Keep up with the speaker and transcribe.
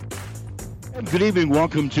Good evening.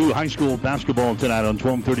 Welcome to high school basketball tonight on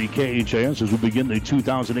 1230 KHAS as we begin the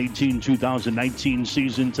 2018-2019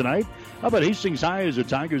 season tonight. How about Hastings High as the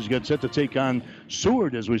Tigers get set to take on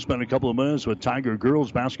Seward as we spend a couple of minutes with Tiger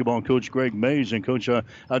girls basketball coach Greg Mays. And, Coach,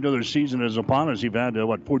 another season is upon us. You've had,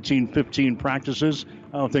 14, 15 practices.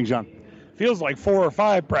 How are things on? Feels like 4 or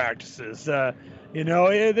 5 practices.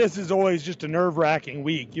 This is always just a nerve-wracking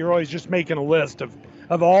week. You're always just making a list of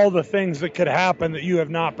all the things that could happen that you have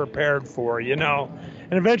not prepared for, And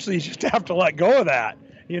eventually you just have to let go of that,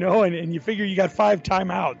 and you figure you got 5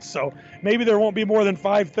 timeouts. So maybe there won't be more than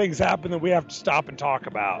 5 things happen that we have to stop and talk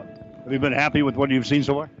about. Have you been happy with what you've seen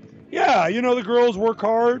so far? Yeah, the girls work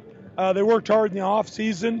hard. They worked hard in the off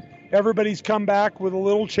season. Everybody's come back with a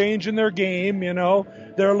little change in their game,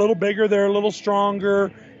 They're a little bigger, they're a little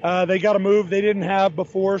stronger. They got a move they didn't have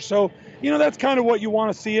before. So, that's kind of what you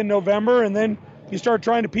want to see in November, and then you start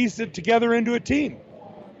trying to piece it together into a team.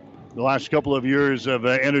 The last couple of years have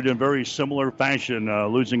ended in very similar fashion,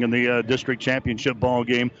 losing in the district championship ball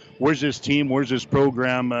game. Where's this team? Where's this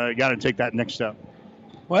program? Got to take that next step.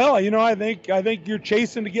 Well, I think you're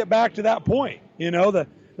chasing to get back to that point.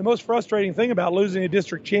 The most frustrating thing about losing a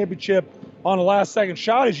district championship on a last-second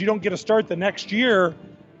shot is you don't get to start the next year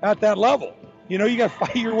at that level. You got to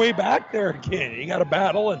fight your way back there again. You got to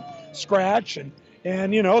battle and scratch and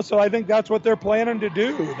so I think that's what they're planning to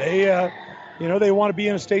do. They want to be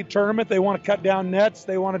in a state tournament. They want to cut down nets.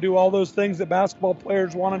 They want to do all those things that basketball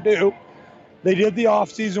players want to do. They did the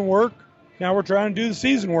off-season work. Now we're trying to do the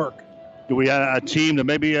season work. Do we have a team that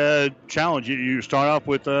maybe challenge you? You start off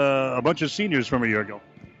with a bunch of seniors from a year ago.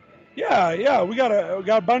 Yeah. We got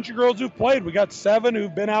a bunch of girls who've played. We got 7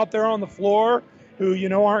 who've been out there on the floor who,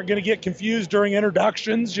 aren't going to get confused during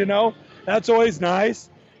introductions, That's always nice.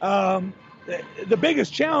 The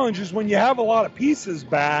biggest challenge is when you have a lot of pieces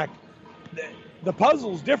back, the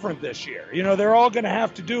puzzle's different this year. They're all going to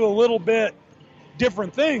have to do a little bit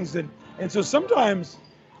different things. And so sometimes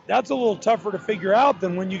that's a little tougher to figure out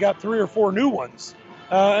than when you got 3 or 4 new ones.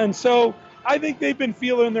 And so I think they've been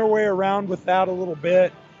feeling their way around with that a little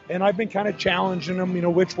bit. And I've been kind of challenging them,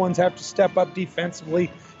 which ones have to step up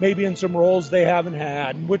defensively, maybe in some roles they haven't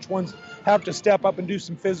had, and which ones have to step up and do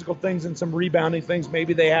some physical things and some rebounding things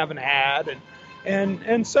maybe they haven't had.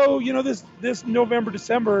 And so, this November,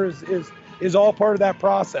 December is all part of that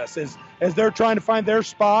process as they're trying to find their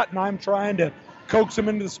spot, and I'm trying to coax them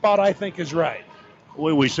into the spot I think is right.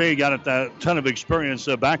 We say you got a ton of experience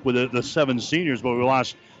back with the 7 seniors, but we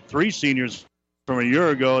lost 3 seniors from a year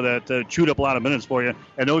ago that chewed up a lot of minutes for you,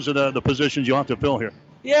 and those are the positions you'll have to fill here.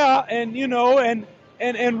 Yeah, and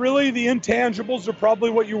and really the intangibles are probably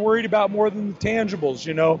what you're worried about more than the tangibles.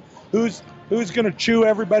 Who's going to chew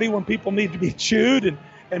everybody when people need to be chewed,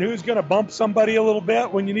 and who's going to bump somebody a little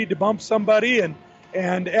bit when you need to bump somebody. And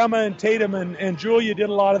Emma and Tatum and Julia did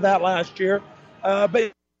a lot of that last year.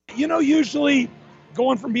 But usually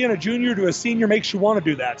going from being a junior to a senior makes you want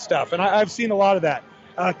to do that stuff, and I've seen a lot of that.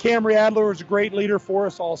 Camry Adler was a great leader for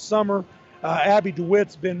us all summer. Abby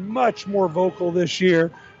DeWitt's been much more vocal this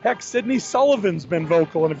year. Heck, Sydney Sullivan's been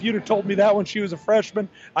vocal, and if you'd have told me that when she was a freshman,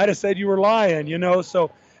 I'd have said you were lying,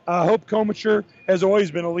 So Hope Komicher has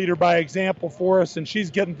always been a leader by example for us, and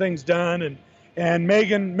she's getting things done. And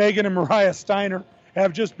Megan and Mariah Steiner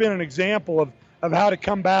have just been an example of how to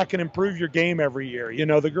come back and improve your game every year.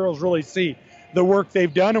 The girls really see the work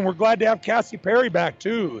they've done, and we're glad to have Cassie Perry back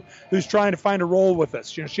too, who's trying to find a role with us.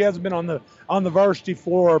 She hasn't been on the varsity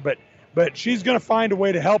floor, but she's going to find a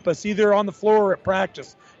way to help us either on the floor or at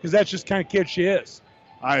practice, because that's just the kind of kid she is.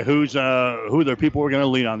 All right, who are the people we're going to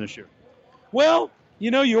lean on this year? Well,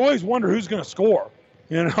 you always wonder who's going to score.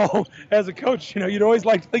 As a coach, you'd always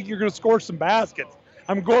like to think you're going to score some baskets.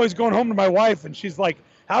 I'm always going home to my wife, and she's like,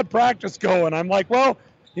 "How'd practice go?" And I'm like, "Well,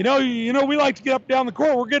 we like to get up and down the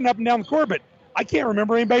court. We're getting up and down the court, but I can't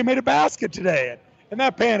remember anybody made a basket today." And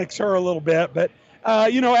that panics her a little bit. But,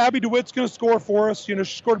 Abby DeWitt's going to score for us. She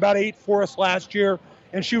scored about 8 for us last year,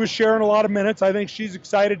 and she was sharing a lot of minutes. I think she's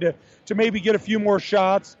excited to maybe get a few more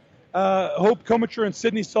shots. Hope Komicher and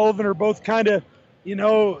Sydney Sullivan are both kind of,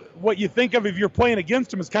 what you think of if you're playing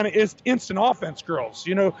against them is kind of instant offense girls.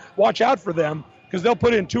 Watch out for them because they'll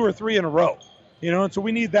put in 2 or 3 in a row. And so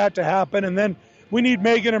we need that to happen. And then we need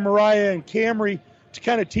Megan and Mariah and Camry to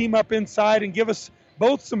kind of team up inside and give us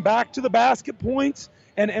both some back to the basket points.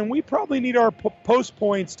 And we probably need our post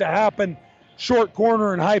points to happen short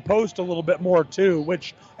corner and high post a little bit more too,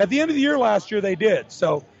 which at the end of the year last year they did.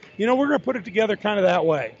 So, we're going to put it together kind of that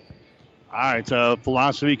way. All right,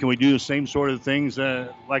 philosophy, can we do the same sort of things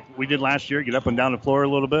like we did last year, get up and down the floor a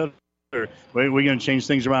little bit? Or are we going to change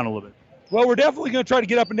things around a little bit? Well, we're definitely going to try to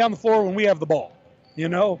get up and down the floor when we have the ball.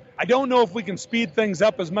 I don't know if we can speed things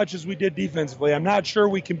up as much as we did defensively. I'm not sure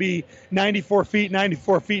we can be 94 feet,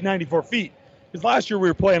 94 feet, 94 feet. Because last year we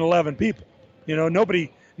were playing 11 people. Nobody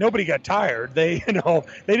got tired. They didn't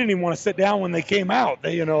even want to sit down when they came out.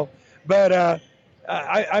 But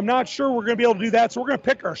I'm not sure we're going to be able to do that. So we're going to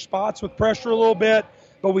pick our spots with pressure a little bit.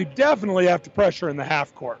 But we definitely have to pressure in the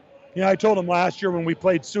half court. I told them last year when we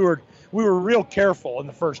played Seward, we were real careful in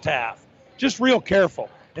the first half. Just real careful.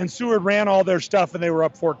 And Seward ran all their stuff, and they were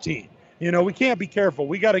up 14. We can't be careful.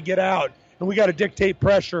 We got to get out, and we got to dictate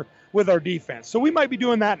pressure with our defense. So we might be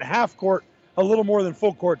doing that in half court a little more than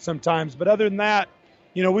full court sometimes. But other than that,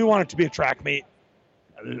 we want it to be a track meet.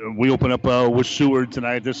 We open up with Seward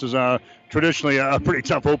tonight. This is traditionally a pretty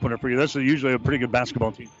tough opener for you. This is usually a pretty good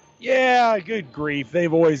basketball team. Yeah, good grief.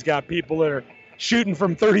 They've always got people that are shooting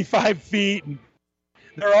from 35 feet, and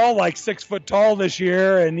they're all like 6 foot tall this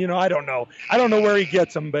year. And, I don't know. I don't know where he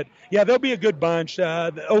gets them. But, yeah, they'll be a good bunch.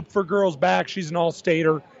 The Oak girl's back. She's an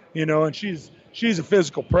all-stater, and she's a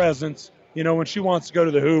physical presence. When she wants to go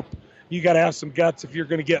to the hoop, you got to have some guts if you're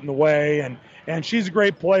going to get in the way. And she's a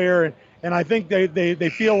great player. And I think they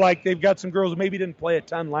feel like they've got some girls who maybe didn't play a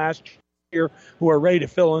ton last year who are ready to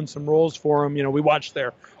fill in some roles for them. We watched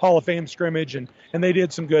their Hall of Fame scrimmage, and they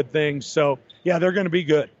did some good things. So, yeah, they're going to be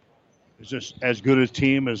good. Is this as good a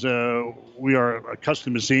team as we are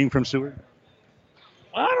accustomed to seeing from Seward?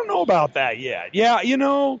 I don't know about that yet. Yeah,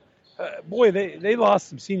 boy, they lost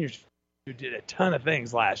some seniors who did a ton of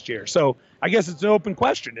things last year. So I guess it's an open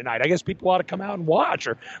question tonight. I guess people ought to come out and watch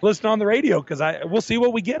or listen on the radio because we'll see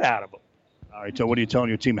what we get out of them. All right, so what are you telling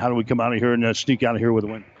your team? How do we come out of here and sneak out of here with a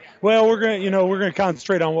win? Well, we're gonna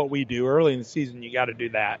concentrate on what we do early in the season. You got to do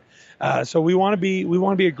that. So we want to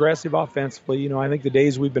be aggressive offensively. I think the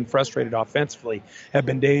days we've been frustrated offensively have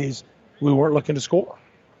been days we weren't looking to score.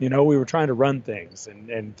 We were trying to run things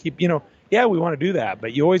and keep. Yeah, we want to do that,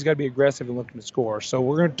 but you always got to be aggressive and looking to score. So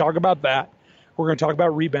we're going to talk about that. We're going to talk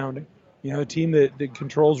about rebounding. A team that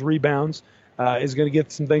controls rebounds is going to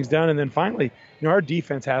get some things done. And then finally, our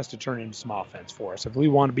defense has to turn into some offense for us. If we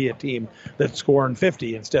want to be a team that's scoring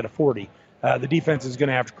 50 instead of 40, the defense is going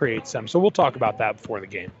to have to create some. So we'll talk about that before the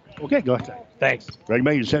game. Okay, go ahead. Thanks. Greg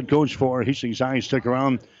Mays, head coach for Hastings High. Stick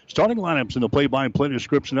around. Starting lineups in the play-by-play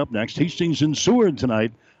description up next. Hastings and Seward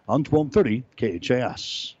tonight on 1230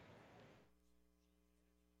 KHAS.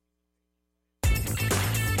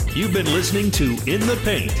 You've been listening to In the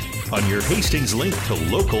Paint on your Hastings link to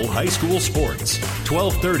local high school sports,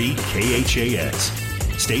 1230 KHAS.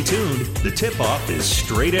 Stay tuned. The tip-off is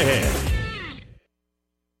straight ahead.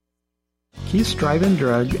 Keith's Drive-In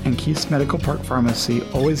Drug and Keith's Medical Park Pharmacy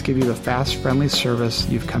always give you the fast, friendly service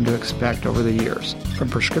you've come to expect over the years. From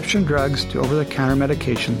prescription drugs to over-the-counter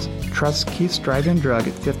medications, trust Keith's Drive-In Drug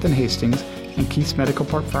at 5th and Hastings and Keith's Medical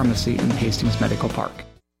Park Pharmacy in Hastings Medical Park.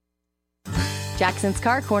 Jackson's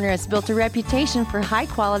Car Corner has built a reputation for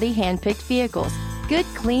high-quality hand-picked vehicles. Good,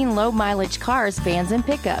 clean, low-mileage cars, vans, and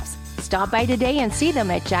pickups. Stop by today and see them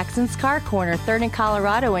at Jackson's Car Corner, 3rd and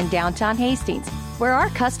Colorado in downtown Hastings, where our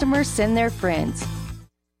customers send their friends.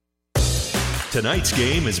 Tonight's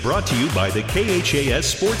game is brought to you by the KHAS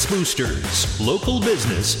Sports Boosters, local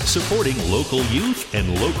business supporting local youth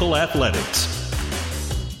and local athletics.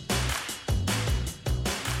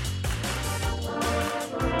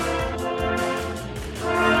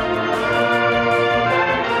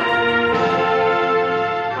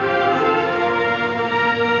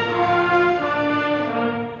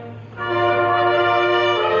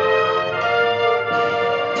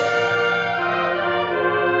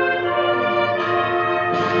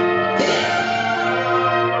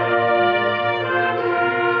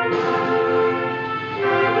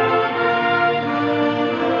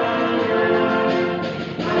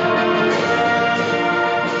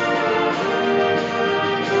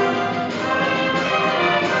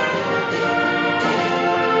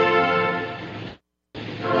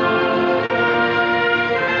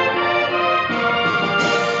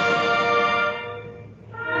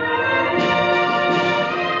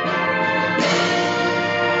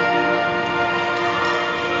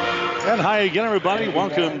 Again, everybody,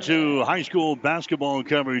 welcome to high school basketball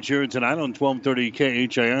coverage here tonight on 1230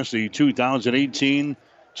 KHAS, the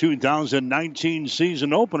 2018-2019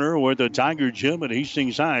 season opener with the Tiger Gym at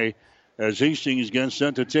Hastings High as Hastings gets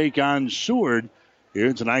set to take on Seward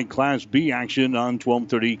here tonight, Class B action on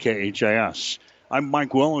 1230 KHAS. I'm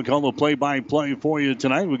Mike Well, and call the play-by-play for you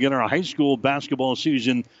tonight. We get our high school basketball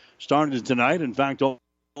season started tonight. In fact, all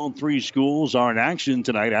three schools are in action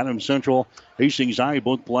tonight. Adams Central, Hastings High,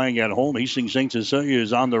 both playing at home. Hastings St. Cecilia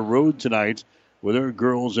is on the road tonight with their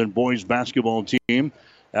girls and boys basketball team.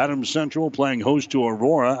 Adams Central playing host to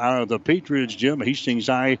Aurora out of the Patriots gym. Hastings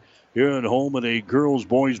High here at home in a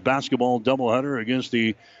girls-boys basketball doubleheader against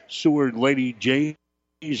the Seward Lady Jays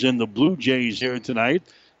and the Blue Jays here tonight.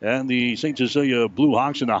 And the St. Cecilia Blue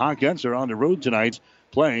Hawks and the Hawkettes are on the road tonight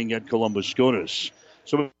playing at Columbus SCOTUS.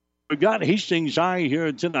 So we've got Hastings High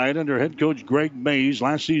here tonight under head coach Greg Mays.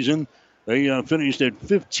 Last season, they finished at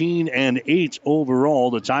 15-8 overall.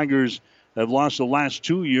 The Tigers have lost the last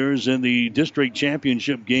 2 years in the district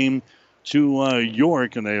championship game to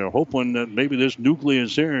York, and they are hoping that maybe this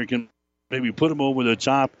nucleus here can maybe put them over the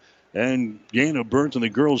top and gain a berth in the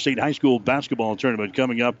girls' state high school basketball tournament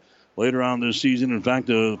coming up later on this season. In fact,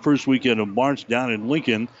 the first weekend of March down in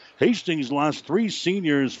Lincoln. Hastings lost 3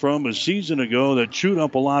 seniors from a season ago that chewed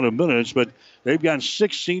up a lot of minutes, but they've got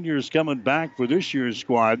 6 seniors coming back for this year's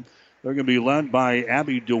squad. They're going to be led by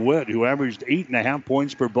Abby DeWitt, who averaged 8.5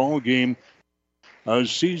 points per ball game a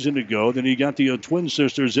season ago. Then you got the twin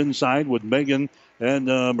sisters inside with Megan and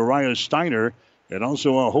Mariah Steiner. And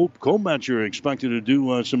also Hope Kometcher expected to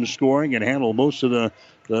do some scoring and handle most of the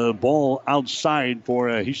ball outside for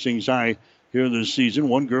Hastings High here this season.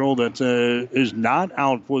 One girl that is not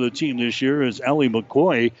out for the team this year is Ellie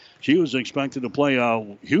McCoy. She was expected to play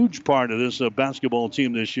a huge part of this basketball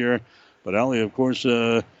team this year. But Ellie, of course,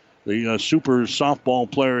 the super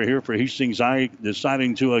softball player here for Hastings High,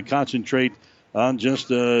 deciding to concentrate on just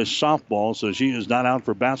softball, so she is not out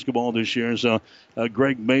for basketball this year. So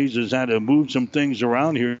Greg Mays has had to move some things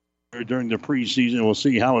around here during the preseason. We'll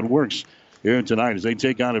see how it works here tonight as they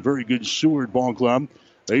take on a very good Seward ball club.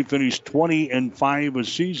 They finished 20-5 a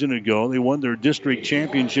season ago. They won their district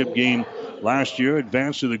championship game last year,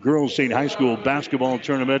 advanced to the girls' state high school basketball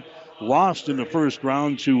tournament. Lost in the first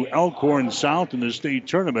round to Elkhorn South in the state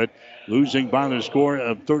tournament, losing by the score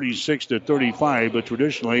of 36-35. But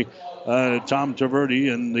traditionally, Tom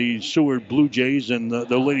Taverdi and the Seward Blue Jays and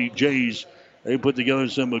the Lady Jays, they put together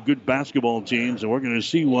some good basketball teams, and we're going to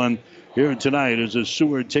see one here tonight as the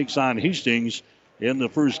Seward takes on Hastings in the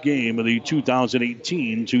first game of the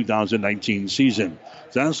 2018-2019 season.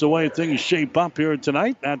 So that's the way things shape up here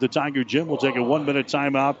tonight at the Tiger Gym. We'll take a 1-minute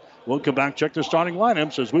timeout. We'll come back, check the starting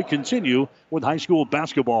lineups as we continue with high school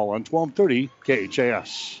basketball on 1230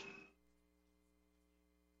 KHAS.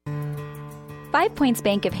 5 Points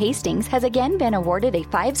Bank of Hastings has again been awarded a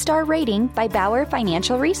 5-star rating by Bauer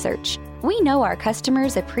Financial Research. We know our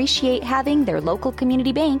customers appreciate having their local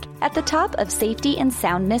community bank at the top of safety and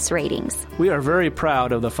soundness ratings. We are very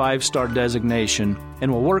proud of the 5-star designation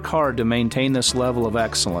and will work hard to maintain this level of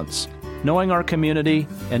excellence. Knowing our community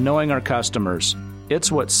and knowing our customers, it's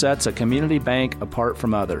what sets a community bank apart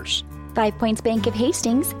from others. 5 Points Bank of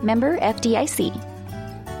Hastings, member FDIC.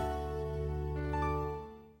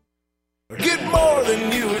 Get more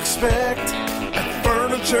than you expect at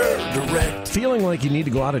Furniture Direct. Feeling like you need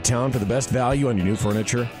to go out of town for the best value on your new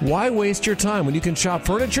furniture? Why waste your time when you can shop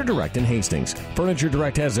Furniture Direct in Hastings? Furniture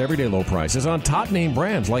Direct has everyday low prices on top name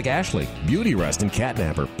brands like Ashley, Beauty Rest, and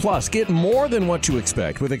Catnapper. Plus, get more than what you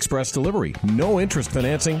expect with express delivery, no interest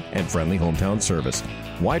financing, and friendly hometown service.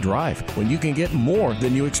 Why drive when you can get more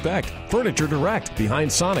than you expect? Furniture Direct, behind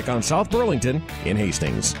Sonic on South Burlington in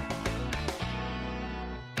Hastings.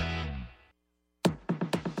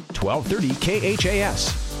 1230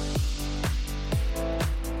 KHAS.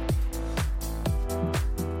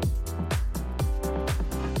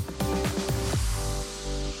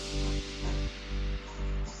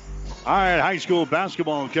 All right, high school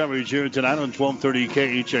basketball coverage here tonight on 1230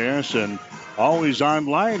 KHAS and always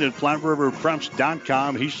online at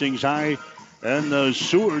PlatteRiverPreps.com. Hastings High and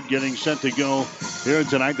Seward getting set to go here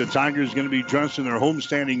tonight. The Tigers going to be dressed in their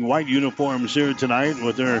homestanding white uniforms here tonight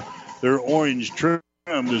with their orange trim.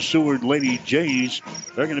 The Seward Lady Jays,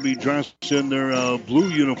 they're going to be dressed in their blue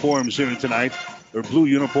uniforms here tonight. Their blue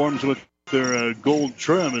uniforms with their gold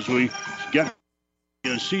trim as we get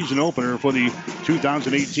a season opener for the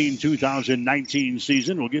 2018-2019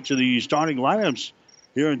 season. We'll get to the starting lineups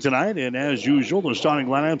here tonight, and as usual, the starting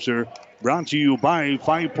lineups are brought to you by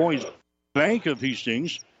 5 Points Bank of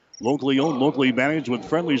Hastings. Locally owned, locally managed with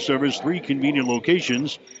friendly service, 3 convenient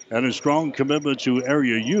locations, and a strong commitment to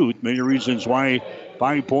area youth. Many reasons why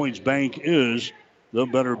 5 Points Bank is the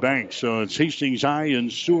better bank. So it's Hastings High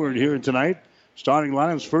and Seward here tonight. Starting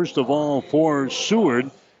lineups, first of all, for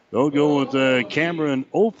Seward. They'll go with Cameron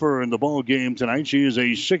Ofer in the ball game tonight. She is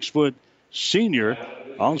a 6-foot senior.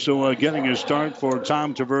 Also getting a start for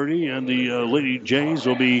Tom Taverdi and the Lady Jays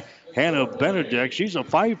will be Hannah Benedek. She's a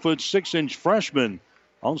 5-foot 6-inch freshman.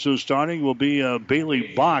 Also starting will be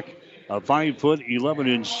Bailey Bach, a 5-foot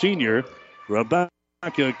 11-inch senior. Rebecca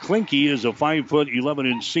Klinke is a 5-foot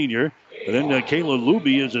 11-inch senior. And then Kayla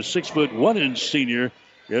Luby is a 6-foot 1-inch senior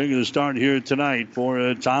getting the start here tonight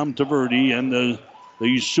for Tom Taverdi and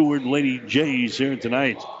the Seward Lady Jays here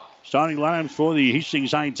tonight. Starting lineups for the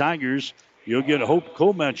Hastings High Tigers. You'll get Hope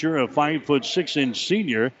Kometcher, a 5'6"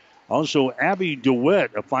 senior. Also, Abby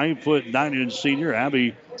DeWitt, a 5'9" senior.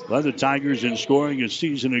 Abby led the Tigers in scoring a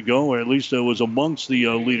season ago, or at least was amongst the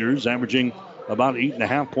leaders, averaging about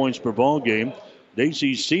 8.5 points per ball game.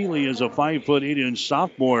 Daisy Seeley is a 5'8"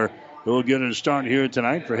 sophomore who will get a start here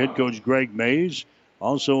tonight for head coach Greg Mays.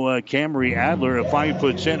 Also, Camry Adler, a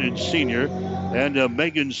 5'10" senior, and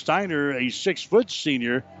Megan Steiner, a 6'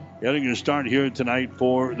 senior, getting a start here tonight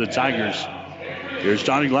for the Tigers. Your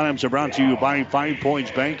starting lineups are brought to you by 5 Points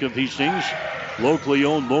Bank of Hastings. Locally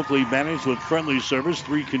owned, locally managed with friendly service,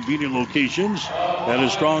 3 convenient locations, and a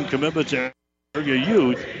strong commitment to area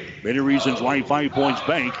youth. Many reasons why 5 Points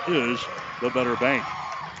Bank is the better bank.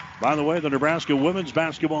 By the way, the Nebraska women's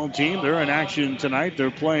basketball team, they're in action tonight.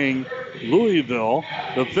 They're playing Louisville,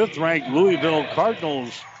 the 5th-ranked Louisville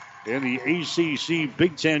Cardinals in the ACC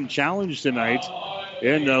Big Ten Challenge tonight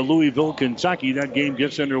in Louisville, Kentucky. That game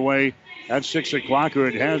gets underway at 6 o'clock, or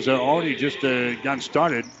it has already just got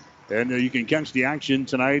started. And you can catch the action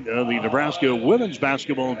tonight of the Nebraska women's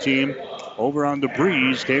basketball team over on the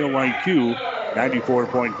Breeze, KOIQ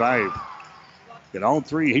 94.5. And all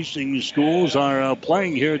 3 Hastings schools are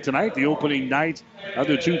playing here tonight, the opening night of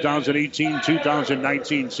the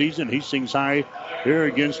 2018-2019 season. Hastings High here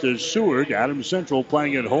against Seward. Adams Central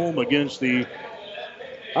playing at home against the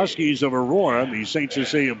Huskies of Aurora. The St.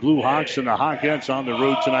 Cecilia Blue Hawks and the Hawkettes on the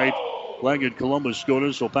road tonight, playing at Columbus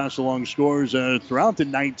Scotus. We'll pass along scores throughout the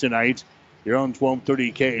night tonight here on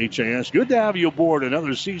 1230 KHAS. Good to have you aboard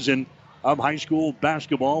another season of high school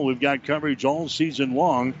basketball. We've got coverage all season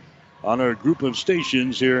long on our group of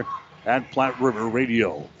stations here at Platte River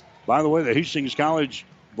Radio. By the way, the Hastings College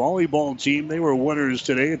volleyball team, they were winners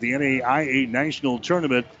today at the NAIA National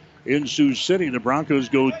Tournament in Sioux City. The Broncos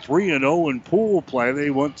go 3-0 in pool play. They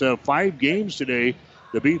went 5 games today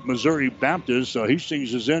to beat Missouri Baptist. So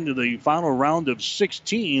Hastings is into the final round of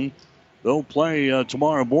 16. They'll play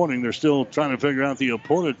tomorrow morning. They're still trying to figure out the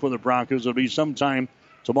opponent for the Broncos. It'll be sometime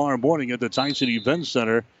tomorrow morning at the Tyson Event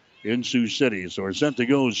Center in Sioux City. So we're set to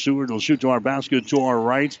go. Seward will shoot to our basket to our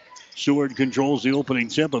right. Seward controls the opening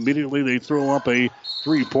tip. Immediately they throw up a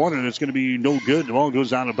three-pointer. It's going to be no good. The ball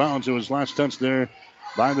goes out of bounds. It was last touch there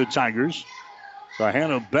by the Tigers. So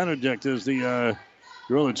Hannah Benedict is the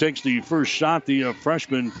girl that takes the first shot, the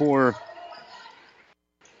freshman for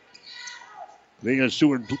the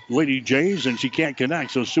Seward Lady Jays, and she can't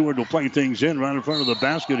connect. So Seward will play things in right in front of the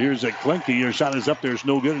basket. Here's a Klinke. Her shot is up there. It's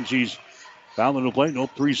no good, and she's fouled in the play. No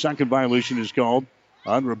 3-second violation is called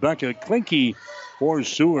on Rebecca Klinke for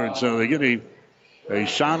Seward. So they get a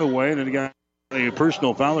shot away, and then they got a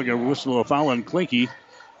personal foul. They're going to whistle a foul on Klinke.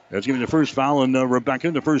 That's going to be the first foul on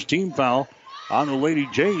Rebecca, the first team foul on the Lady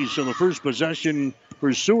Jays. So the first possession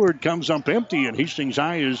for Seward comes up empty, and Hastings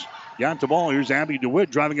High has got the ball. Here's Abby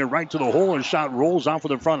DeWitt driving it right to the hole. Her shot rolls off of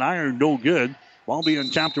the front iron. No good. Ball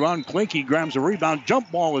being tapped around. Klinke grabs a rebound.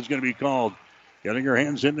 Jump ball is going to be called. Getting her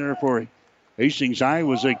hands in there for Hastings High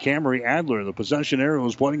was a Camry Adler. The possession arrow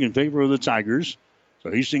is pointing in favor of the Tigers.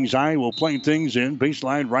 So Hastings High will play things in.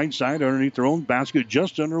 Baseline right side underneath their own basket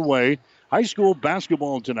just underway. High school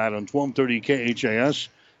basketball tonight on 1230 KHAS.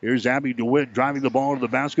 Here's Abby DeWitt driving the ball to the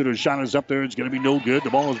basket. Her shot is up there. It's going to be no good. The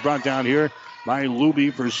ball is brought down here by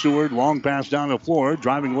Luby for Seward. Long pass down the floor.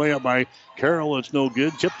 Driving layup by Carroll. It's no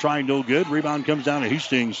good. Tip try no good. Rebound comes down to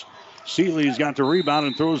Hastings. Seeley's got the rebound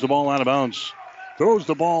and throws the ball out of bounds. Throws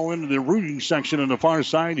the ball into the rooting section on the far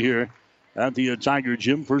side here at the Tiger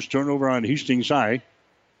Gym. First turnover on Hastings High.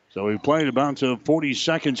 So we played about 40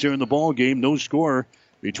 seconds here in the ball game. No score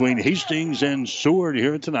between Hastings and Seward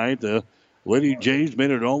here tonight. The Lady Jays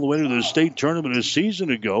made it all the way to the state tournament a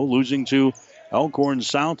season ago, losing to Elkhorn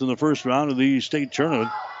South in the first round of the state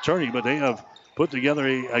tournament. But they have put together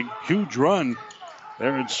a huge run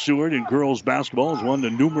there at Seward in girls basketball. Has won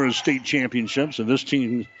the numerous state championships, and this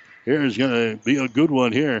team here is going to be a good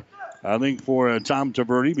one here, I think, for Tom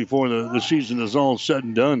Taverdi before the season is all said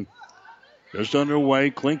and done. Just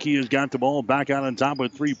underway. Klinke has got the ball back out on top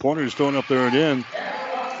with three-pointers thrown up there and in.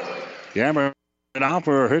 Cameron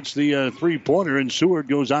Offer hits the three-pointer, and Seward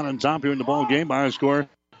goes out on top here in the ball game by a score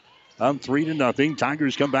of 3-0.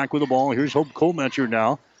 Tigers come back with the ball. Here's Hope Kometcher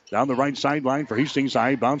now down the right sideline for Hastings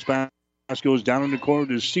High. Bounce pass goes down in the corner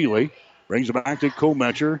to Seeley. Brings it back to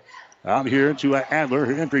Kometcher. Out here to Adler.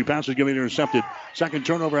 Her entry pass is going to be intercepted. Second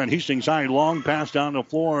turnover on Hastings High. Long pass down the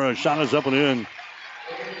floor. Shot is up and in.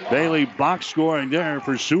 Bailey box scoring there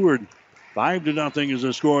for Seward. 5-0 is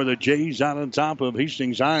the score. The Jays out on top of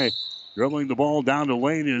Hastings High. Dribbling the ball down the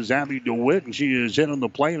lane is Abby DeWitt, and she is hit on the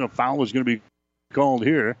play, and a foul is going to be called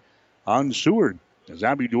here on Seward. As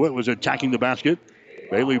Abby DeWitt was attacking the basket,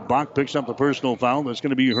 Bailey Bach picks up the personal foul. That's going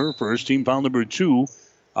to be her first. Team foul number 2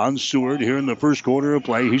 on Seward here in the first quarter of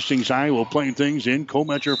play. Hastings High will play things in.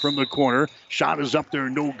 Kometcher from the corner. Shot is up there,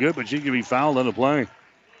 no good, but she's going to be fouled on the play.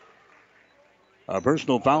 A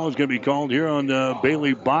personal foul is going to be called here on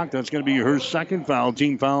Bailey Bach. That's going to be her second foul.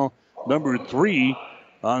 Team foul number 3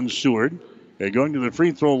 on Seward. And going to the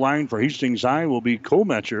free throw line for Hastings High will be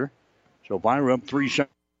Kometcher. So fire up 3 shots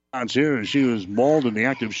here, and she was mauled in the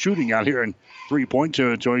act of shooting out here in three-point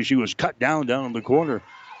territory. She was cut down in the corner.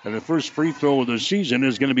 And the first free throw of the season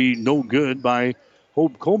is going to be no good by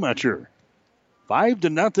Hope Kometcher.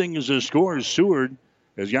 5-0 is the score. Seward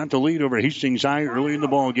has got the lead over Hastings High early in the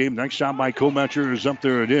ball game. Next shot by Kometcher is up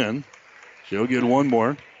there and in. She'll get one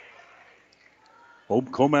more. Hope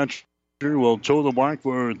Kometcher will toe the mark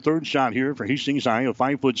for her third shot here for Hastings High, a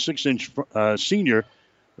 5'6" senior.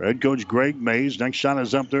 Head coach Greg Mays. Next shot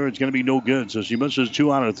is up there. It's going to be no good. So she misses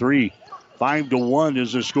 2 out of 3. 5-1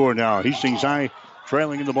 is the score now. Hastings High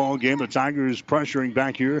trailing in the ball game. The Tigers pressuring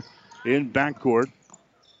back here in backcourt.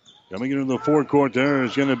 Coming into the forecourt there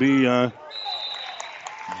is going to be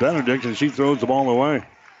Benedict, and she throws the ball away.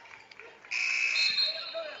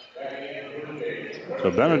 So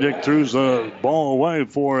Benedict throws the ball away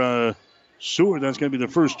for Seward. That's going to be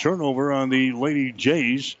the first turnover on the Lady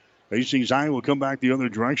Jays. Hastings High will come back the other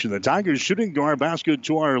direction. The Tigers shooting to our basket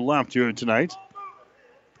to our left here tonight.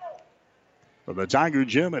 From the Tiger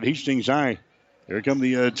Gym at Hastings High. Here come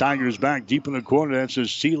the Tigers back deep in the corner. That's a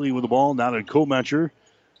Seeley with the ball. Now to Kometcher.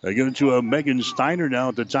 They get into a Megan Steiner now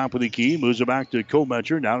at the top of the key. Moves it back to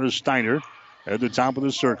Kometcher. Now to Steiner at the top of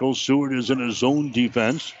the circle. Seward is in a zone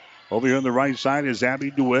defense. Over here on the right side is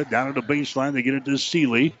Abby DeWitt. Down at the baseline, they get it to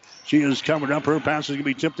Seeley. She is covered up. Her pass is going to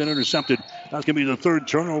be tipped and intercepted. That's going to be the third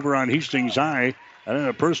turnover on Hastings High. And then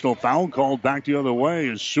a personal foul called back the other way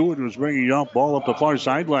as Seward was bringing it up, ball up the far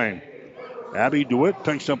sideline. Abby DeWitt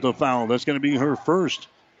picks up the foul. That's going to be her first.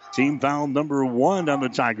 Team foul number 1 on the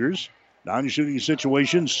Tigers. Non-shooting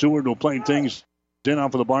situation. Seward will play things in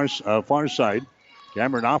off of the far side.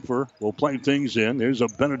 Cameron Opfer will play things in. There's a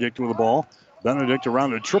Benedict with the ball. Benedict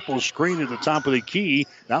around a triple screen at the top of the key.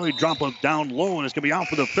 Now they drop it down low, and it's going to be out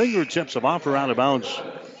for the fingertips of Opfer out of bounds.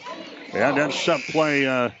 And that set play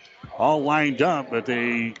all lined up, but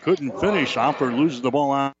they couldn't finish. Opfer loses the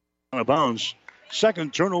ball out of bounds.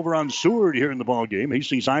 Second turnover on Seward here in the ball game.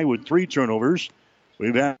 Hastings High with 3 turnovers.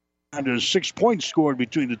 We've had 6 points scored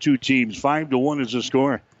between the two teams. 5-1 is the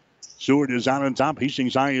score. Seward is out on top.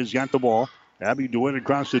 Hastings High has got the ball. Abby DeWitt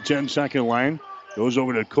across the 10-second line. Goes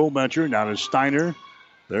over to Kometcher. Now to Steiner.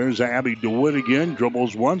 There's Abby DeWitt again.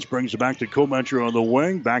 Dribbles once. Brings it back to Kometcher on the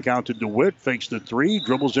wing. Back out to DeWitt. Fakes the 3.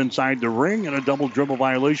 Dribbles inside the ring. And a double dribble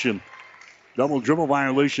violation. Double dribble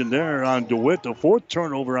violation there on DeWitt. The 4th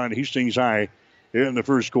turnover on Hastings High here in the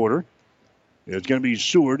first quarter. It's going to be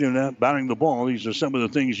Seward in that batting the ball. These are some of the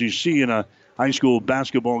things you see in a high school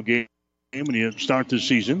basketball game when you start the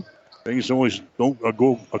season. Things always don't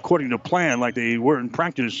go according to plan like they were in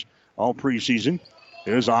practice all preseason.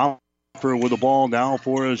 Here's Offer with the ball now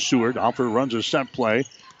for Seward. Offer runs a set play.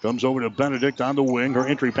 Comes over to Benedict on the wing. Her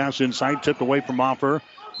entry pass inside, tipped away from Offer.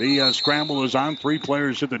 The scramble is on. 3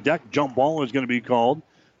 players at the deck. Jump ball is going to be called.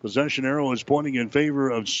 Possession arrow is pointing in favor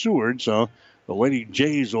of Seward, so the Lady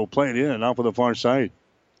Jays will play it in off of the far side.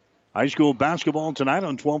 High school basketball tonight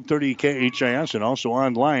on 1230 KHIS and also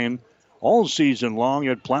online all season long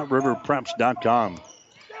at PlatteRiverPreps.com.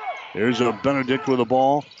 Here's a Benedict with the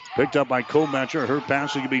ball. Picked up by Kometcher. Her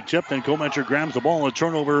pass is going to be tipped, and Kometcher grabs the ball. A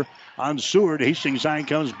turnover on Seward. Hastings High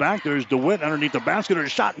comes back. There's DeWitt underneath the basket. Her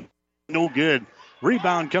shot, no good.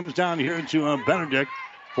 Rebound comes down here to Benedict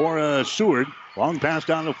for Seward. Long pass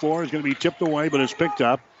down the floor is going to be tipped away, but it's picked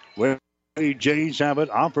up. Where the Jays have it.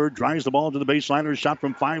 Offer drives the ball to the baseline. Her shot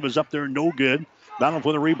from 5 is up there, no good. Battle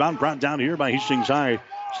for the rebound brought down here by Hastings High.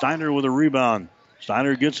 Steiner with a rebound.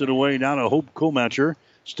 Steiner gets it away now to Hope Kometcher.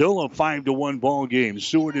 Still a 5-1 ball game.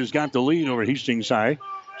 Seward has got the lead over Hastings High.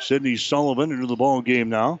 Sydney Sullivan into the ball game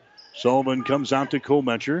now. Sullivan comes out to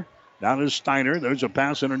Kometcher. Now to Steiner. There's a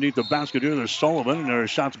pass underneath the basket here to Sullivan, and her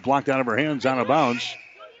shot's blocked out of her hands, out of bounds.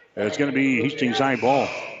 It's going to be Hastings High ball.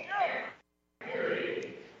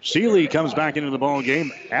 Seeley comes back into the ball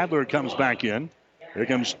game. Adler comes back in. Here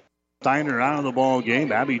comes Steiner out of the ball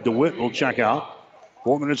game. Abby DeWitt will check out.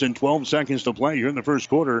 4 minutes and 12 seconds to play here in the first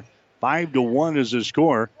quarter. 5-1 is the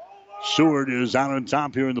score. Seward is out on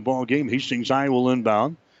top here in the ball game. Hastings High will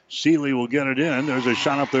inbound. Seeley will get it in. There's a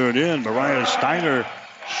shot up there and in. Mariah Steiner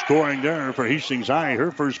scoring there for Hastings High. Her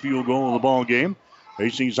first field goal of the ball game.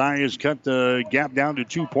 Hastings High has cut the gap down to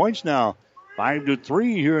 2 points now.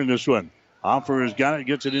 5-3 here in this one. Offer has got it,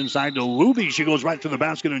 gets it inside to Luby. She goes right to the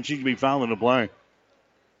basket, and she can be fouled in the play.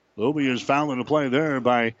 Luby is fouled in the play there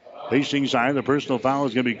by Hastings High. The personal foul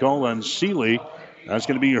is going to be called on Seeley. That's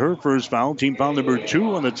going to be her first foul. Team foul number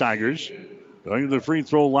 2 on the Tigers. Going to the free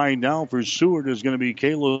throw line now for Seward is going to be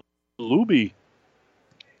Kayla Luby.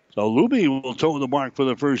 So Luby will toe the mark for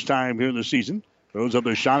the first time here in the season. Throws up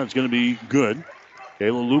the shot. It's going to be good.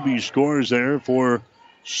 Kayla Luby scores there for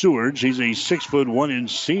Seward. She's a 6'1"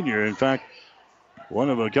 senior. In fact, one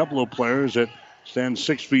of a couple of players that stand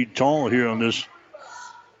 6 feet tall here on this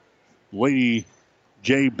Lady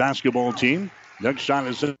J basketball team. Next shot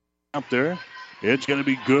is up there. It's going to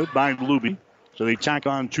be good by Luby. So they tack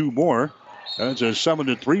on 2 more. That's a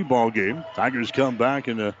 7-3 ball game. Tigers come back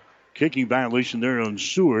in a kicking violation there on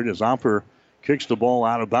Seward as Hopper kicks the ball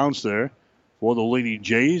out of bounds there for the Lady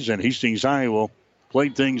Jays. And Hastings High will play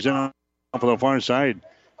things in off of the far side.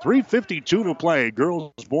 3:52 to play.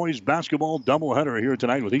 Girls, boys basketball doubleheader here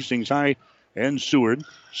tonight with Hastings High and Seward.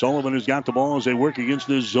 Sullivan has got the ball as they work against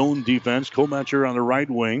this zone defense. Kometcher on the right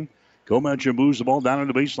wing. Kometcher moves the ball down on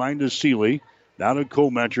the baseline to Seeley. Down to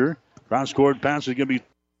Kometcher. Cross-court pass is going to be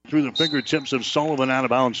through the fingertips of Sullivan out of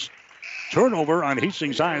bounds. Turnover on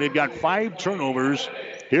Hastings High. They've got 5 turnovers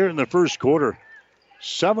here in the first quarter.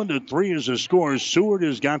 7-3 is the score. Seward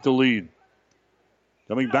has got the lead.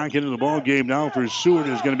 Coming back into the ball game now for Seward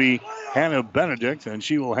is going to be Hannah Benedict, and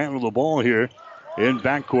she will handle the ball here in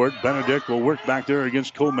backcourt. Benedict will work back there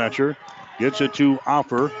against Kometcher. Gets it to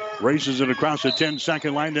Offer. Races it across the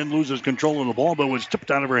 10-second line, then loses control of the ball, but was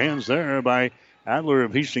tipped out of her hands there by Adler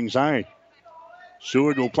of Hastings High.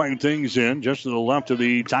 Seward will play things in just to the left of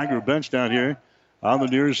the Tiger bench down here on the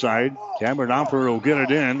near side. Cameron Offer will get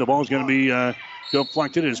it in. The ball's going to be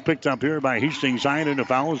deflected. It's picked up here by Hastings High, and the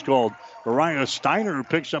foul is called. Mariah Steiner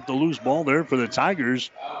picks up the loose ball there for the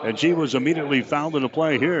Tigers, and she was immediately fouled in the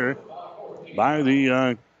play here by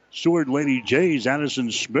the Seward Lady Jays.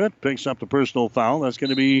 Addison Smith picks up the personal foul. That's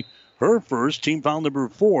going to be her first. Team foul number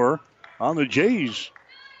 4 on the Jays.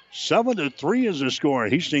 7-3 is the score.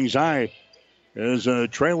 Hastings High is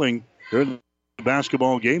trailing during the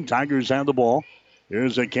basketball game. Tigers have the ball.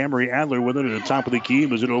 Here's Camry Adler with it at the top of the key.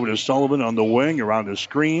 Moves it over to Sullivan on the wing around the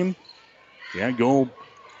screen. Can't go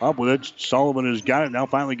up with it. Sullivan has got it. Now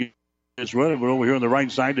finally gets rid of it over here on the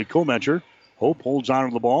right side to Kometcher. Hope holds on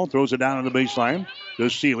to the ball. Throws it down on the baseline to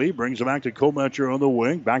Seeley. Brings it back to Kometcher on the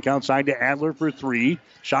wing. Back outside to Adler for 3.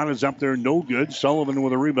 Shot is up there. No good. Sullivan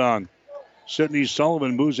with a rebound. Sydney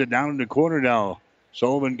Sullivan moves it down in the corner now.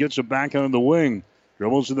 Sullivan gets it back on the wing.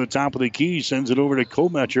 Dribbles to the top of the key. Sends it over to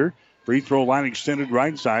Kometcher. Free throw line extended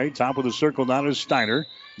right side. Top of the circle now to Steiner.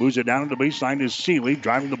 Moves it down to the baseline to Seeley.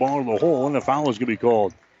 Driving the ball to the hole, and a foul is going to be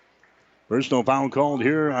called. Personal foul called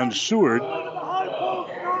here on Seward.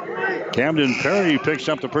 Camden Perry picks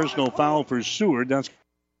up the personal foul for Seward. That's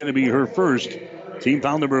going to be her first. Team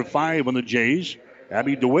foul number 5 on the Jays.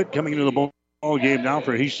 Abby DeWitt coming into the ball game now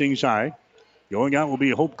for Hastings High. Going out will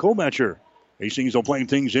be Hope Kometcher. Hastings will play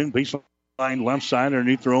things in. Baseline left side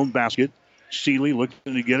underneath their own basket. Seeley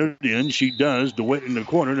looking to get it in. She does. DeWitt in the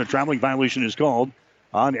corner. The traveling violation is called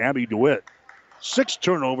on Abby DeWitt. 6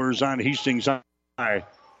 turnovers on Hastings High.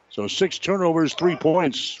 So 6 turnovers, 3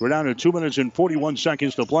 points. We're down to 2 minutes and 41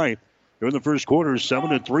 seconds to play. During the first quarter,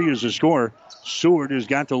 7-3 is the score. Seward has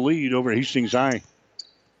got the lead over Hastings High.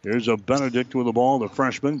 Here's a Benedict with the ball. The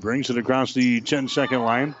freshman brings it across the 10-second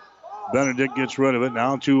line. Benedict gets rid of it.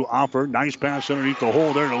 Now to Offer. Nice pass underneath the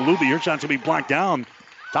hole there to Luby. Her shot's to be blocked down.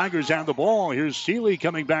 Tigers have the ball. Here's Seeley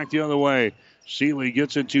coming back the other way. Seeley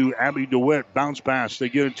gets it to Abby DeWitt. Bounce pass. They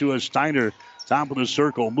get it to a Steiner. Top of the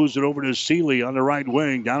circle. Moves it over to Seeley on the right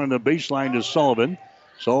wing. Down on the baseline to Sullivan.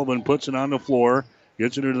 Sullivan puts it on the floor.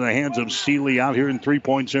 Gets it into the hands of Seeley out here in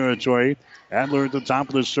 3-point territory. Adler at the top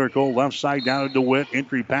of the circle. Left side down to DeWitt.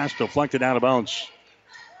 Entry pass deflected out of bounds.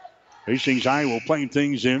 Hastings High will play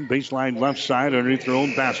things in. Baseline left side underneath their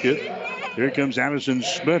own basket. Here comes Addison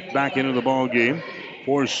Smith back into the ball game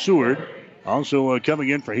for Seward. Also coming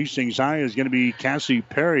in for Hastings High is going to be Cassie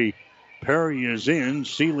Perry. Perry is in.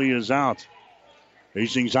 Seeley is out.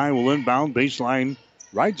 Hastings High will inbound. Baseline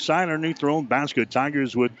right side underneath their own basket.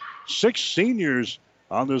 Tigers with 6 seniors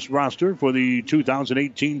on this roster for the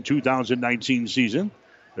 2018-2019 season.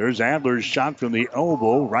 There's Adler's shot from the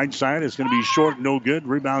elbow. Right side. It's going to be short, no good.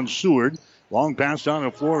 Rebound Seward. Long pass down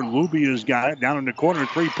the floor. Luby has got it. Down in the corner.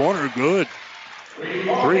 3-pointer. Good.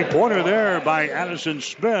 3-pointer there by Addison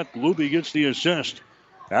Smith. Luby gets the assist.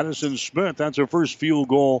 Addison Smith, that's her first field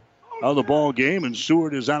goal of the ball game. And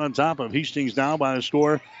Seward is out on top of Hastings now by a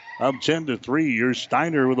score up 10-3. Here's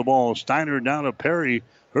Steiner with the ball. Steiner down to Perry.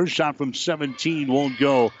 Her shot from 17 won't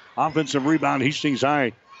go. Offensive rebound, Hastings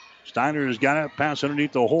High. Steiner has got it. Pass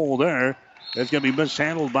underneath the hole there. That's going to be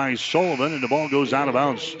mishandled by Sullivan, and the ball goes out of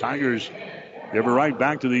bounds. Tigers give it right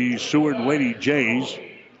back to the Seward Lady Jays.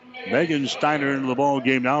 Megan Steiner into the ball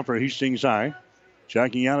game now for Hastings High.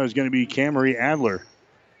 Checking out is going to be Camry Adler.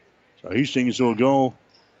 So Hastings will go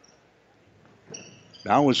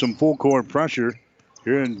now with some full court pressure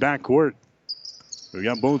here in backcourt. We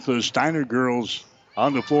got both the Steiner girls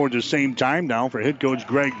on the floor at the same time now for head coach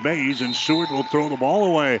Greg Mays, and Seward will throw the ball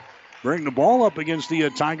away. Bring the ball up against the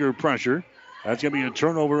Tiger pressure. That's going to be a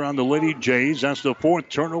turnover on the Lady Jays. That's the 4th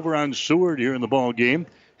turnover on Seward here in the ball game.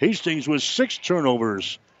 Hastings with 6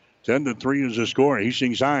 turnovers. 10-3 is the score.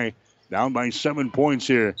 Hastings High down by 7 points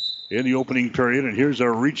here in the opening period. And here's a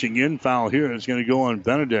reaching in foul here. It's going to go on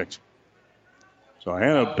Benedict. So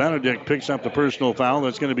Hannah Benedict picks up the personal foul.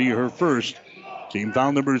 That's going to be her first. Team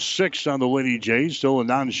foul number 6 on the Lady Jays. Still a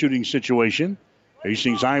non-shooting situation.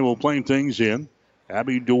 Hastings High will play things in.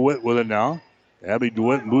 Abby DeWitt with it now. Abby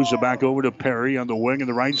DeWitt moves it back over to Perry on the wing on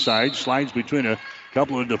the right side. Slides between a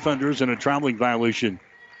couple of defenders and a traveling violation.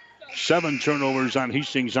 7 turnovers on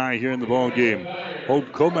Hastings High here in the ball game. Hope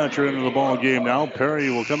Kometcher into the ball game now. Perry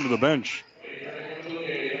will come to the bench.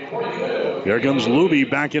 Here comes Luby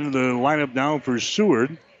back into the lineup now for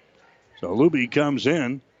Seward. So Luby comes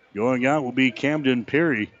in. Going out will be Camden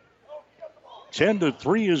Perry.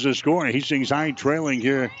 10-3 is the score. Hastings High trailing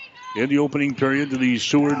here in the opening period to the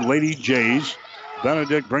Seward Lady Jays.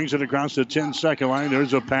 Benedict brings it across the 10-second line.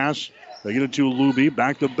 There's a pass. They get it to Luby.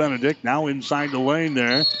 Back to Benedict. Now inside the lane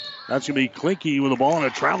there. That's going to be Klinke with the ball and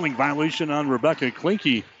a traveling violation on Rebecca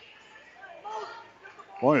Klinke.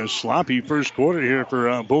 Boy, a sloppy first quarter here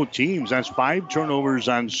for both teams. That's 5 turnovers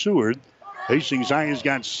on Seward. Hastings High has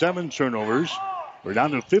got 7 turnovers. We're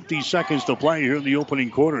down to 50 seconds to play here in the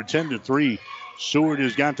opening quarter. 10-3. Seward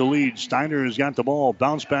has got the lead. Steiner has got the ball.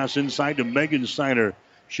 Bounce pass inside to Megan Steiner.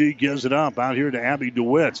 She gives it up out here to Abby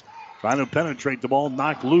DeWitt. Trying to penetrate the ball,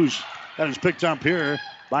 knocked loose. That is picked up here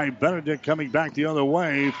by Benedict coming back the other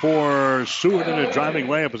way for Seward, and a driving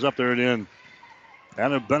layup is up there and in.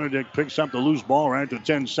 Anna Benedict picks up the loose ball right at the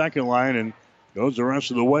 10-second line and goes the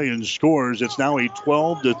rest of the way and scores. It's now a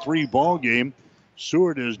 12-3 ball game.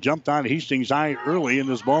 Seward has jumped on Hastings High early in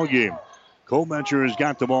this ball game. Kometcher has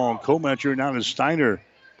got the ball. Kometcher now to Steiner.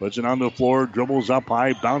 Puts it on the floor, dribbles up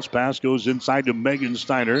high, bounce pass goes inside to Megan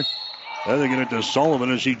Steiner. Then they get it to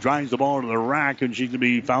Sullivan as she drives the ball to the rack, and she's going to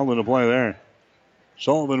be fouled in the play there.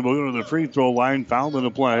 Sullivan will go to the free throw line, fouled in the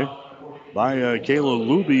play by Kayla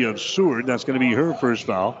Luby of Seward. That's going to be her first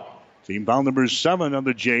foul. Team foul number 7 on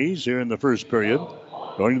the Jays here in the first period.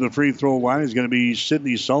 Going to the free throw line is going to be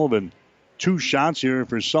Sydney Sullivan. 2 shots here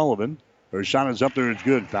for Sullivan. Her shot is up there. It's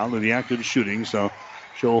good. Fouled in the act of shooting, so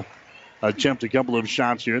she'll attempt a couple of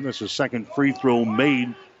shots here. That's the second free throw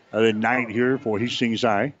made of the night here for Hastings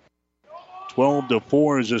High.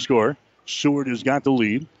 12-4 is the score. Seward has got the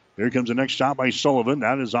lead. Here comes the next shot by Sullivan.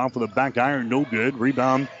 That is off with a back iron. No good.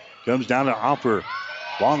 Rebound comes down to Offer.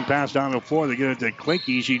 Long pass down the floor. They get it to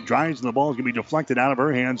Klinke. She drives, and the ball is going to be deflected out of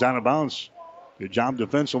her hands, out of bounds. Good job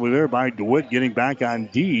defensively there by DeWitt getting back on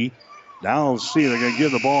D. Now let's see. They're going to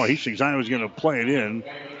give the ball. Hastings High was going to play it in.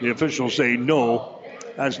 The officials say no.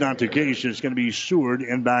 That's not the case. It's going to be Seward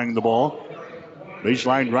inbounding the ball.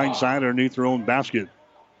 Baseline right side underneath their own basket.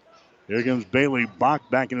 Here comes Bailey Bach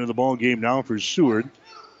back into the ball game now for Seward.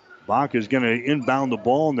 Bach is going to inbound the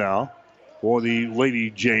ball now for the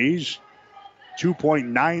Lady Jays.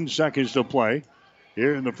 2.9 seconds to play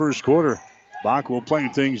here in the first quarter. Bach will play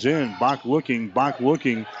things in. Bach looking,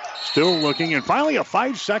 still looking, and finally a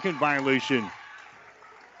 5-second violation.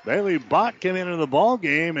 Bailey Bach came into the ball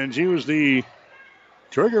game, and she was the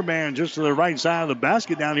trigger man just to the right side of the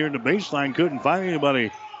basket down here in the baseline. Couldn't find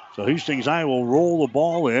anybody. So Hastings High will roll the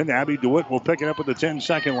ball in. Abby DeWitt will pick it up at the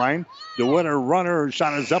 10-second line. DeWitt, her runner, her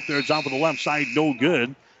shot is up there. It's off of the left side, no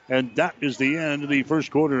good. And that is the end of the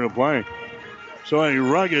first quarter of play. So a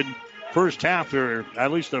rugged first half here,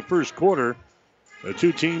 at least the first quarter. The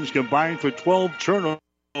two teams combined for 12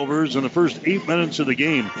 turnovers in the first 8 minutes of the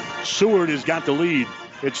game. Seward has got the lead.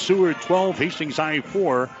 It's Seward 12, Hastings High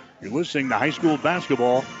 4. You're listening to high school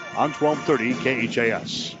basketball on 1230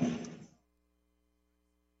 KHAS.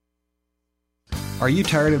 Are you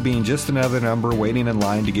tired of being just another number waiting in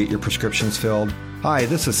line to get your prescriptions filled? Hi,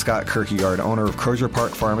 this is Scott Kierkegaard, owner of Crozier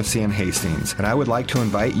Park Pharmacy in Hastings, and I would like to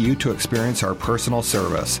invite you to experience our personal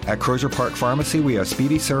service. At Crozier Park Pharmacy, we have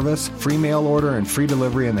speedy service, free mail order, and free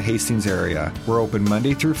delivery in the Hastings area. We're open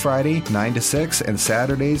Monday through Friday, 9 to 6, and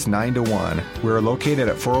Saturdays, 9 to 1. We are located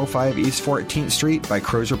at 405 East 14th Street by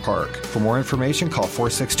Crozier Park. For more information, call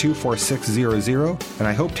 462-4600, and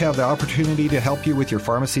I hope to have the opportunity to help you with your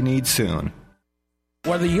pharmacy needs soon.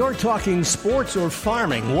 Whether you're talking sports or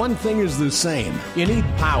farming, one thing is the same. You need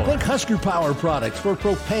power. Think Husker Power products for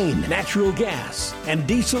propane, natural gas, and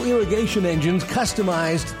diesel irrigation engines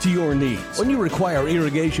customized to your needs. When you require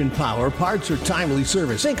irrigation power, parts, or timely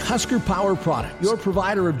service, think Husker Power products, your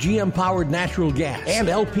provider of GM-powered natural gas and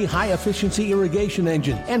LP high-efficiency irrigation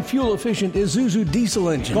engine and fuel-efficient Isuzu diesel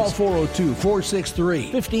engines. Call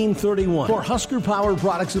 402-463-1531 for Husker Power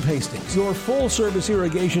products of Hastings, your full-service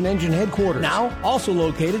irrigation engine headquarters. Now, also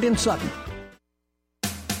located in Sutton.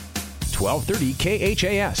 1230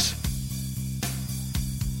 KHAS.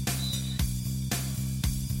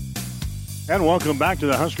 And welcome back to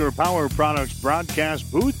the Husker Power Products broadcast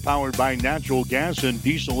booth, powered by natural gas and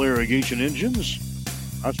diesel irrigation engines.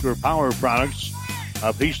 Husker Power Products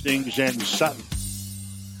of Hastings and Sutton.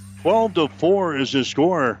 12-4 is the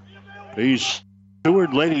score. These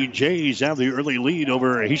Seward Lady Jays have the early lead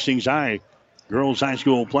over Hastings High. Girls high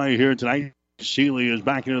school play here tonight. Seeley is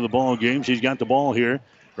back into the ball game. She's got the ball here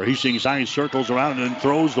for Hastings High. Circles around and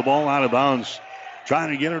throws the ball out of bounds.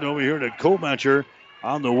 Trying to get it over here to Kometcher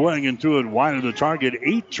on the wing and threw it wide of the target.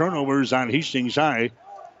 8 turnovers on Hastings High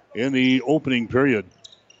in the opening period.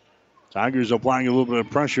 Tigers applying a little bit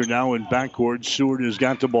of pressure now in backcourt. Seward has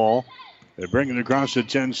got the ball. They bring it across the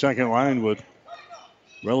 10-second line with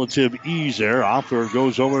relative ease there. Offer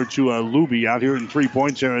goes over to Luby out here in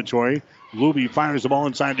three-point territory. Luby fires the ball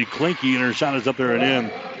inside to Klinke, and her shot is up there and in.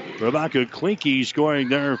 Rebecca Klinke scoring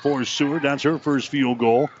there for Seward. That's her first field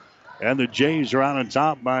goal. And the Jays are out on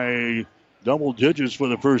top by double digits for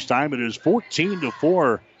the first time. It is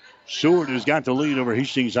 14-4. Seward has got the lead over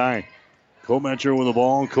Hastings High. Kometcher with the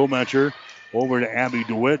ball. Kometcher over to Abby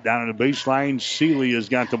DeWitt down in the baseline. Seeley has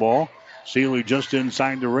got the ball. Seeley just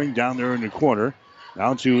inside the ring down there in the corner.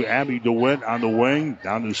 Down to Abby DeWitt on the wing.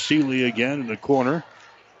 Down to Seeley again in the corner.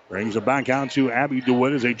 Brings it back out to Abby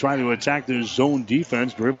DeWitt as they try to attack the zone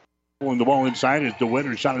defense. Dribbling the ball inside as DeWitt.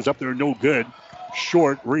 Her shot is up there, no good.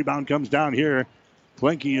 Short. Rebound comes down here.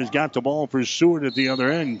 Klinke has got the ball for Seward at the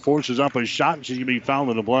other end. Forces up a shot. She's going to be fouled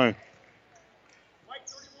in the play.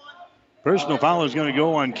 Personal foul is going to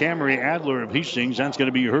go on Camry Adler of Hastings. That's going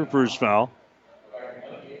to be her first foul.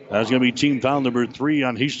 That's going to be team foul number 3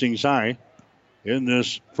 on Hastings High in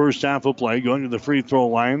this first half of play. Going to the free throw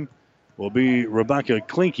line will be Rebecca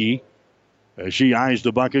Klinke. As she eyes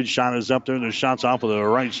the bucket, shot is up there. The shot's off of the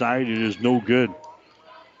right side. It is no good.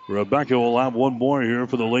 Rebecca will have one more here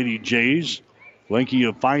for the Lady Jays. Klinke,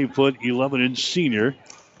 a 5'11" senior.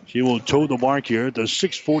 She will toe the mark here at the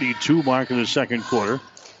 6:42 mark of the second quarter.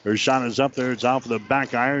 Her shot is up there. It's off of the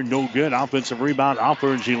back iron. No good. Offensive rebound.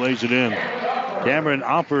 Offer, and she lays it in. Cameron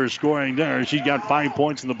Offer scoring there. She's got 5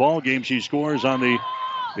 points in the ball game. She scores on the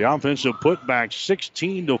offensive putback.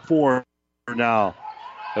 16-4 now.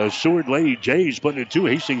 Seward Lady Jays putting it to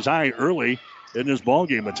Hastings High early in this ball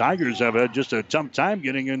game. The Tigers have had just a tough time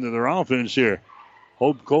getting into their offense here.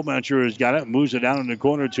 Hope Kometcher has got it. Moves it down in the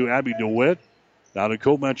corner to Abby DeWitt. Now to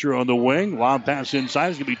Kometcher on the wing. Lob pass inside.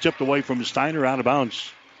 It's going to be tipped away from Steiner, out of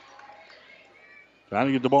bounds. Trying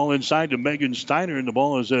to get the ball inside to Megan Steiner, and the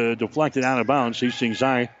ball is deflected out of bounds. Hastings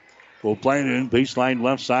High will play it in. Baseline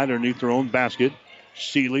left side underneath their own basket.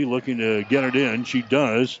 Seeley looking to get it in. She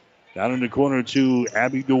does. Down in the corner to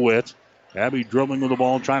Abby DeWitt. Abby dribbling with the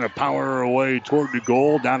ball, trying to power her away toward the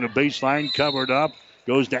goal. Down the baseline, covered up.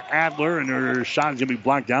 Goes to Adler, and her shot is going to be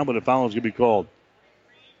blocked down, but a foul is going to be called.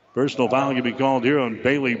 Personal foul going to be called here on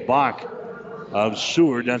Bailey Bach of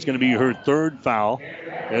Seward. That's going to be her third foul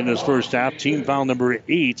in this first half. Team foul number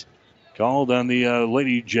 8 called on the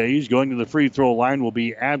Lady Jays. Going to the free throw line will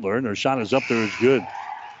be Adler, and her shot is up there. Is good.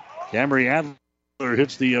 Camry Adler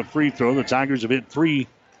hits the free throw. The Tigers have hit 3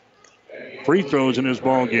 free throws in this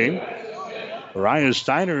ball game. Mariah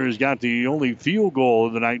Steiner has got the only field goal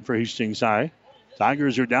of the night for Hastings High.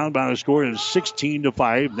 Tigers are down by a score of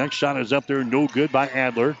 16-5. Next shot is up there, no good by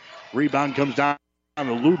Adler. Rebound comes down to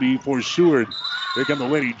Luby for Seward. Here come the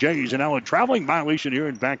Lady Jays, and now a traveling violation here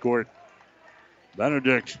in backcourt.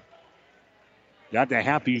 Benedict got the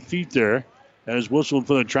happy feet there and is whistled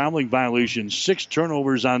for the traveling violation. 6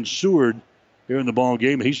 turnovers on Seward here in the ball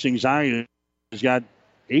game. Hastings High has got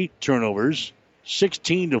 8 turnovers.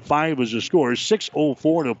 16-5 is the score.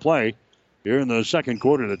 6:04 to play here in the second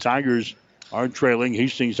quarter. The Tigers are trailing.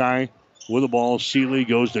 Hastings High with the ball. Seeley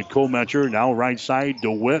goes to Kometcher. Now right side,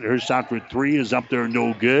 DeWitt. Her shot for three is up there,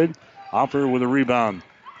 no good. Offer with a rebound.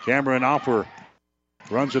 Cameron Offer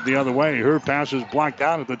runs it the other way. Her pass is blocked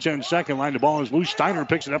out at the 10-second line. The ball is loose. Steiner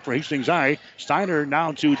picks it up for Hastings High. Steiner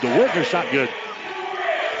now to DeWitt. Her shot good.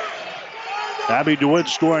 Abby DeWitt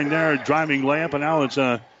scoring there, driving layup, and now it's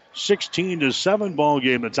a 16-7 ball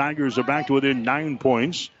game. The Tigers are back to within 9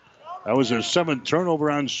 points. That was their 7th turnover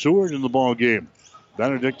on Seward in the ball game.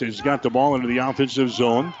 Benedict has got the ball into the offensive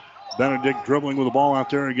zone. Benedict dribbling with the ball out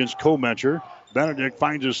there against Kometcher. Benedict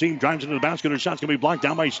finds a seam, drives into the basket. Her shot's going to be blocked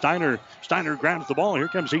down by Steiner. Steiner grabs the ball. Here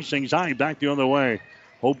comes Hastings High back the other way.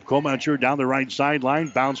 Hope Kometcher down the right sideline.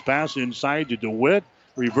 Bounce pass inside to DeWitt.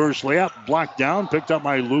 Reverse layup, blocked down, picked up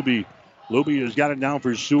by Luby. Luby has got it down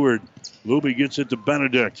for Seward. Luby gets it to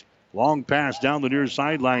Benedict. Long pass down the near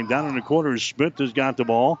sideline. Down in the corner, Smith has got the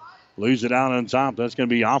ball. Leaves it out on top. That's going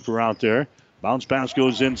to be Offer out there. Bounce pass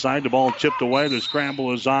goes inside. The ball tipped away. The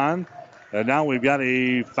scramble is on. And now we've got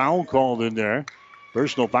a foul called in there.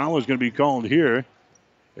 Personal foul is going to be called here.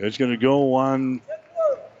 It's going to go on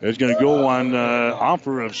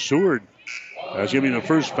Offer of Seward. That's going to be the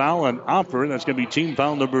first foul on Offer. That's going to be team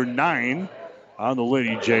foul number 9 on the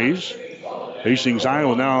Lady Jays. Hastings High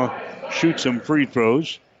will now shoot some free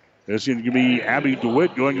throws. It's going to be Abby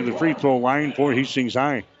DeWitt going to the free throw line for Hastings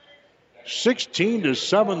High.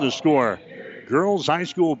 16-7 the score. Girls high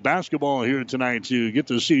school basketball here tonight to get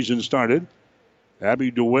the season started.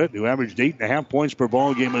 Abby DeWitt, who averaged 8.5 points per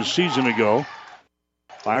ball game a season ago,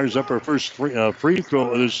 fires up her first free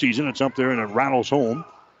throw of the season. It's up there and it rattles home.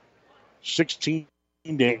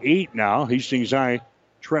 16-8 now. Hastings High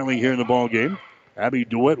trailing here in the ball game. Abby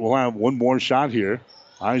DeWitt will have one more shot here.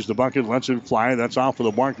 Eyes the bucket, lets it fly. That's off of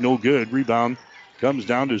the mark, no good. Rebound comes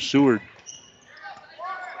down to Seward.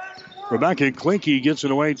 Rebecca Klinke gets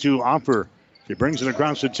it away to Offer. She brings it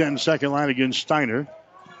across the 10-second line against Steiner.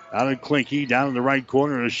 Out of Klinke, down in the right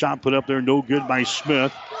corner. A shot put up there, no good by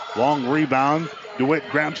Smith. Long rebound. DeWitt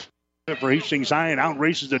grabs it for Hastings High and out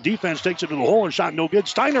races the defense. Takes it to the hole and shot no good.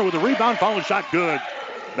 Steiner with a rebound, follow shot good.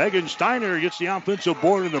 Megan Steiner gets the offensive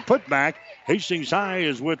board and the putback. Hastings High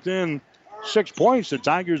is within 6 points. The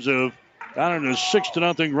Tigers have got on a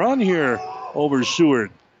 6-0 run here over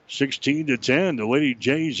Seward. 16-10. The Lady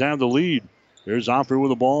Jays have the lead. There's Offer with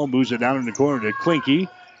the ball. Moves it down in the corner to Klinke.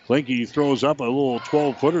 Klinke throws up a little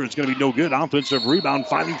 12-footer. It's going to be no good. Offensive rebound.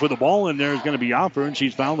 Fighting for the ball in there is going to be Offer, and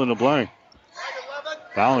she's fouled in the play.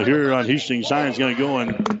 Foul here on Hastings High is going to go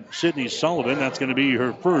on Sydney Sullivan. That's going to be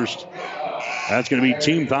her first. That's going to be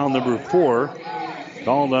team foul number 4.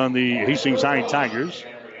 Called on the Hastings High Tigers.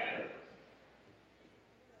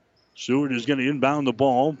 Seward is going to inbound the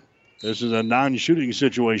ball. This is a non-shooting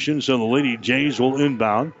situation, so the Lady Jays will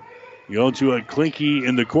inbound. Go to a Klinke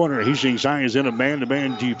in the corner. Hastings High is in a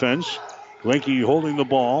man-to-man defense. Klinke holding the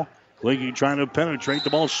ball. Klinke trying to penetrate. The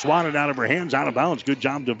ball swatted out of her hands, out of bounds. Good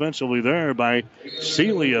job defensively there by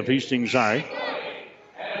Seeley of Hastings High.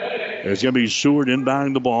 It's going to be Seward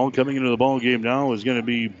inbounding the ball. Coming into the ball game now is going to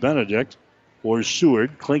be Benedict for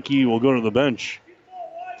Seward. Klinke will go to the bench.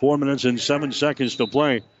 4 minutes and 7 seconds to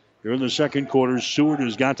play. Here in the second quarter, Seward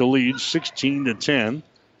has got the lead, 16-10.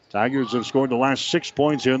 Tigers have scored the last 6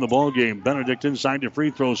 points here in the ball game. Benedict inside the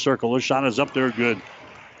free throw circle. The shot is up there, good.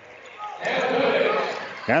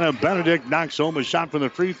 Hannah Benedict knocks home a shot from the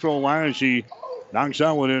free throw line, and she knocks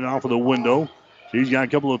that one in off of the window. She's got a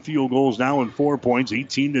couple of field goals now and 4 points,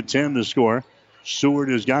 18-10 the score. Seward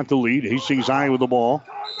has got the lead. Hastings High with the ball.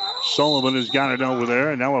 Sullivan has got it over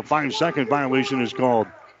there, and now a 5-second violation is called.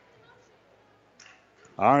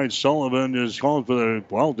 All right, Sullivan is called for the,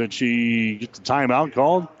 well, did she get the timeout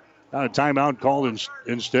called? Got a timeout called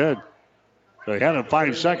instead. They had a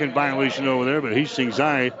 5-second violation over there, but Hastings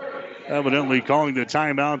High evidently calling the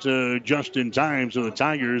timeout just in time, so the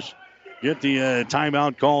Tigers get the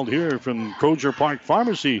timeout called here from Crozier Park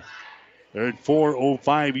Pharmacy. They're at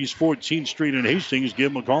 405 East 14th Street in Hastings.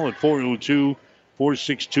 Give them a call at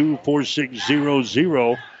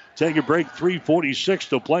 402-462-4600. Take a break, 3:46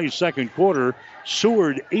 to play second quarter.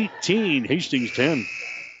 Seward 18, Hastings 10.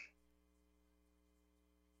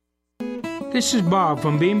 This is Bob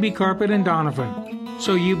from B&B Carpet and Donovan.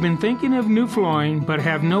 So you've been thinking of new flooring but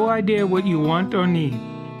have no idea what you want or need.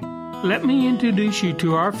 Let me introduce you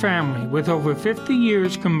to our family with over 50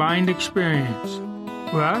 years combined experience.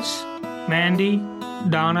 Russ, Mandy,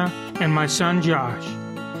 Donna, and my son Josh.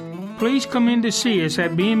 Please come in to see us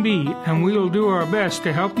at B&B and we will do our best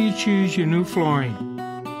to help you choose your new flooring.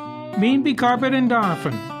 B&B Carpet and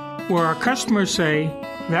Donovan, where our customers say,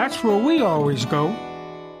 that's where we always go.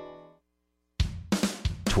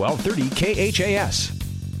 1230 KHAS.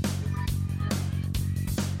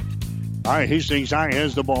 All right, Hastings High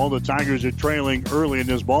has the ball. The Tigers are trailing early in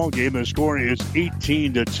this ball game. The score is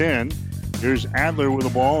 18-10. Here's Adler with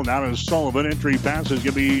the ball. Now to Sullivan. Entry pass is going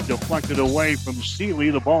to be deflected away from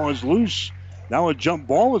Seeley. The ball is loose. Now a jump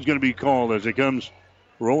ball is going to be called as it comes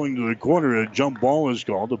rolling to the corner. A jump ball is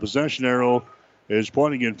called. The possession arrow is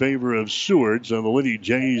pointing in favor of Seward. So the Lady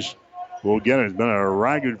Jays will get it. It's been a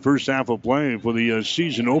ragged first half of play for the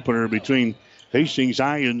season opener between Hastings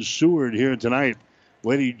High and Seward here tonight.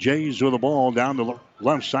 Lady Jays with the ball down the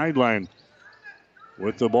left sideline.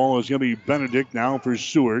 With the ball is going to be Benedict now for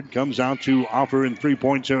Seward. Comes out to offer in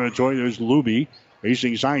three-point territory. There's Luby.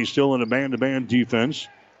 Hastings High still in a man-to-man defense.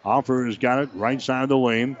 Offer has got it right side of the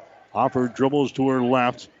lane. Offer dribbles to her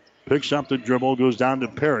left. Picks up the dribble. Goes down to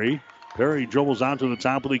Perry. Perry dribbles out to the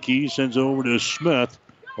top of the key. Sends it over to Smith.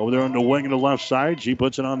 Over there on the wing on the left side. She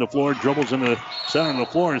puts it on the floor. Dribbles in the center of the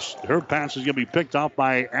floor. Her pass is going to be picked off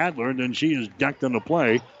by Adler. And then she is decked on the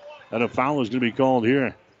play. And a foul is going to be called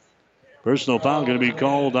here. Personal foul going to be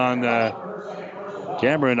called on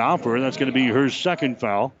Cameron Offer. That's going to be her second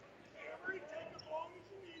foul.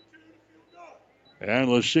 And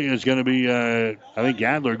let's see, it's going to be, I think,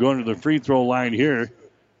 Adler going to the free throw line here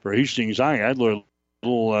for Hastings High. Adler a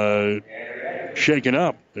little shaken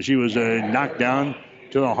up as she was knocked down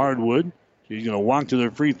to the hardwood. She's going to walk to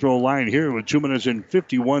the free throw line here with 2 minutes and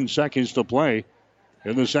 51 seconds to play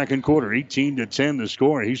in the second quarter. 18-10 the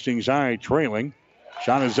score. Hastings High trailing.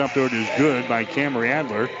 Shot is up there. It is good by Cameron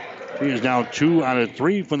Adler. He is now 2 out of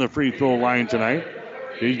 3 from the free throw line tonight.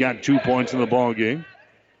 He's got 2 points in the ball game.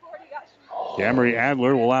 Cameron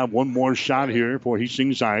Adler will have one more shot here for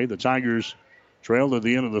Hastings High. The Tigers trailed at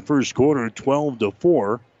the end of the first quarter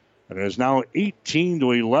 12-4. And it is now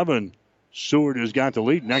 18-11. Seward has got the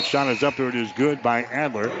lead. Next shot is up there. It is good by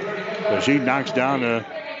Adler. As she knocks down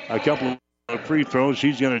a couple of free throws,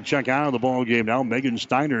 she's going to check out of the ball game now. Megan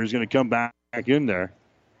Steiner is going to come back in there.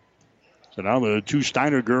 So now the two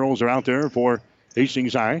Steiner girls are out there for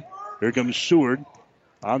Hastings High. Here comes Seward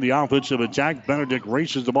on the offensive attack. Benedict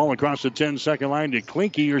races the ball across the 10-second line to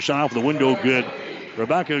Klinke. Her shot off the window, good.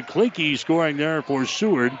 Rebecca Klinke scoring there for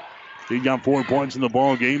Seward. She got 4 points in the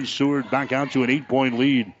ball game. Seward back out to an 8-point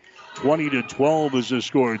lead. 20-12 is the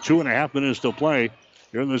score. 2.5 minutes to play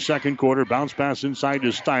here in the second quarter. Bounce pass inside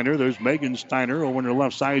to Steiner. There's Megan Steiner over on her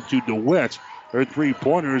left side to DeWitt. Her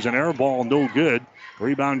three-pointers, an air ball, no good.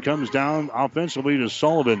 Rebound comes down offensively to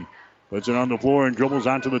Sullivan. Puts it on the floor and dribbles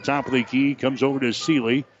out to the top of the key. Comes over to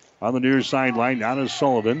Seeley on the near sideline. Now to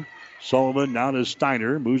Sullivan. Sullivan now to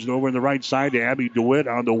Steiner. Moves it over on the right side to Abby DeWitt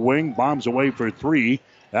on the wing. Bombs away for three.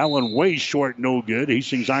 That one way short, no good.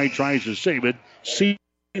 Hastings High tries to save it.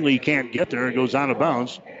 Seeley can't get there. It goes out of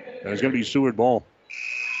bounds. There's going to be Seward ball.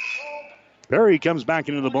 Perry comes back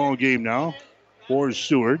into the ball game now for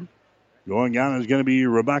Seward. Going out is going to be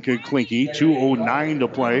Rebecca Klinke. 2:09 to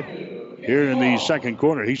play here in the second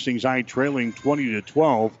quarter. Hastings High trailing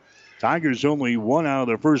 20-12. Tigers only 1 out of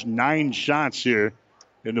their first 9 shots here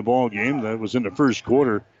in the ball game. That was in the first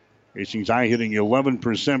quarter. Hastings High hitting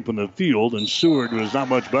 11% from the field, and Seward was not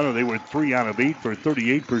much better. They were 3 out of 8 for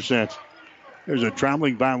 38%. There's a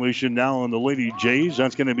traveling violation now on the Lady Jays.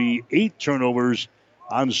 That's going to be 8 turnovers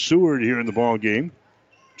on Seward here in the ball game.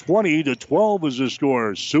 20-12 is the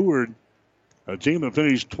score. Seward, a team that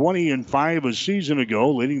finished 20-5 a season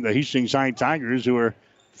ago, leading the Hastings High Tigers, who were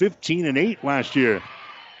 15-8 last year.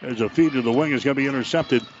 There's a feed to the wing. It's going to be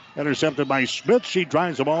intercepted. Intercepted by Smith. She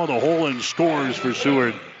drives the ball to the hole and scores for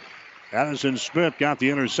Seward. Addison Smith got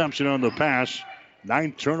the interception on the pass.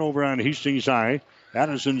 9th turnover on Hastings High.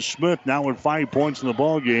 Addison Smith now with 5 points in the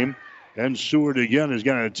ball game. And Seward again has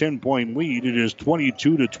got a 10-point lead. It is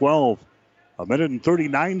 22-12. 1 minute and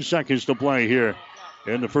 39 seconds to play here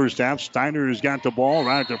in the first half. Steiner has got the ball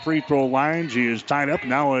right at the free throw line. She is tied up.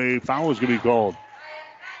 Now a foul is going to be called.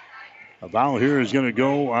 A foul here is going to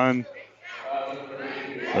go on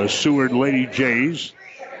the Seward Lady Jays.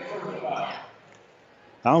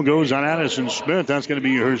 Foul goes on Addison Smith. That's going to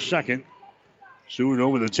be her second. Seward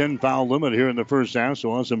over the 10-foul limit here in the first half, so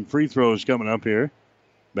we'll have some free throws coming up here.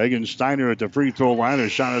 Megan Steiner at the free throw line. Her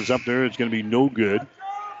shot is up there. It's going to be no good.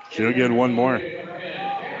 She'll get one more.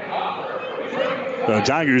 The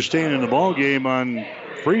Tigers staying in the ball game on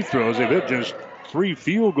free throws. They've hit just 3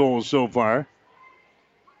 field goals so far.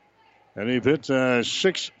 And they've hit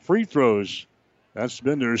 6 free throws. That's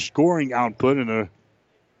been their scoring output in the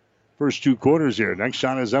first 2 quarters here. Next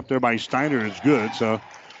shot is up there by Steiner. It's good. So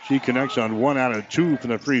she connects on 1 out of 2 from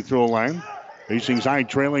the free throw line. Hastings High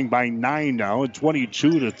trailing by 9 now at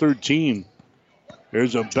 22-13.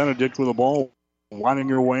 There's a Benedict with the ball, winding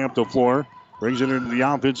her way up the floor. Brings it into the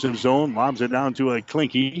offensive zone. Lobs it down to a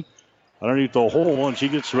Klinke. underneath the hole, and she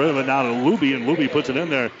gets rid of it now to Luby, and Luby puts it in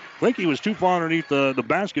there. Blinky was too far underneath the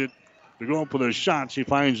basket to go up with a shot. She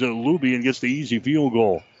finds Luby and gets the easy field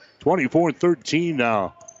goal. 24-13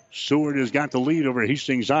 now. Seward has got the lead over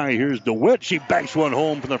Hastings High. Here's DeWitt. She banks one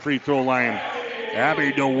home from the free throw line.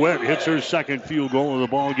 Abby DeWitt hits her second field goal of the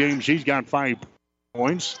ball game. She's got 5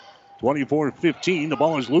 points. 24-15. The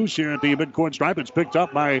ball is loose here at the midcourt stripe. It's picked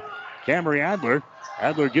up by Camry Adler.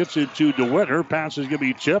 Adler gets it to DeWitt. Her pass is going to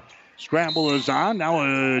be tipped. Scramble is on. Now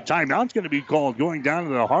a timeout's going to be called. Going down to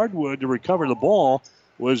the hardwood to recover the ball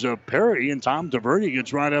was Perry, and Tom Taverny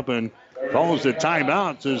gets right up and calls the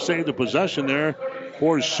timeout to save the possession there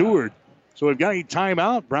for Seward. So we've got a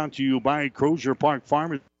timeout brought to you by Crozier Park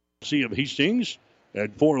Pharmacy of Hastings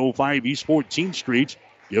at 405 East 14th Street.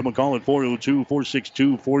 Give them a call at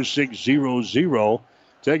 402-462-4600.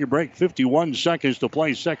 Take a break. 51 seconds to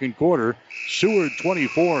play second quarter. Seward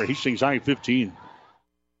 24, Hastings High 15.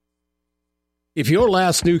 If your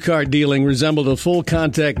last new car dealing resembled a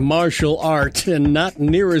full-contact martial art and not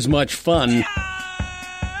near as much fun,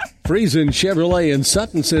 Friesen Chevrolet in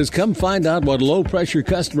Sutton says come find out what low-pressure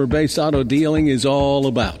customer-based auto dealing is all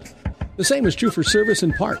about. The same is true for service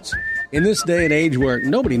and parts. In this day and age where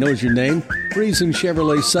nobody knows your name, Friesen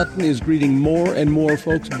Chevrolet Sutton is greeting more and more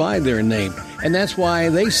folks by their name. And that's why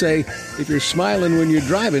they say, if you're smiling when you're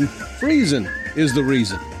driving, Friesen is the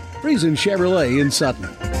reason. Friesen Chevrolet in Sutton.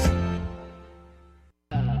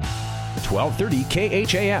 1230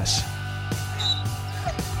 KHAS.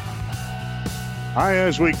 Hi,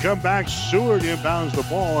 as we come back, Seward inbounds the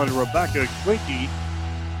ball, and Rebecca Klinke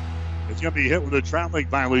is going to be hit with a traveling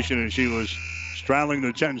violation, and she was straddling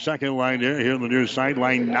the 10-second line there here on the near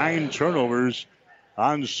sideline. 9 turnovers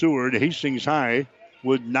on Seward. Hastings High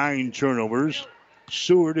with 9 turnovers.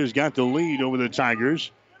 Seward has got the lead over the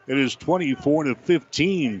Tigers. It is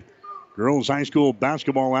 24-15. Girls high school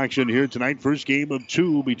basketball action here tonight. First game of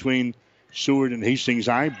 2 between Seward and Hastings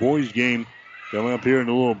High. Boys game coming up here in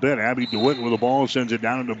a little bit. Abby DeWitt with the ball sends it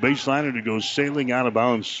down to the baseline, and it goes sailing out of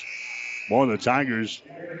bounds. More the Tigers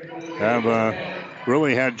have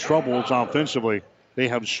really had troubles offensively. They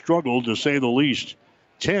have struggled, to say the least.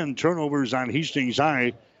 10 turnovers on Hastings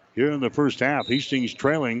High here in the first half. Hastings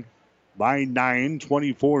trailing by 9,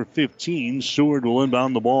 24-15. Seward will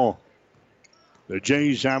inbound the ball. The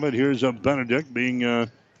Jays have it. Here's a Benedict being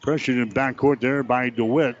pressured in backcourt there by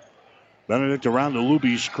DeWitt. Benedict around the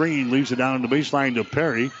Luby screen, leaves it down on the baseline to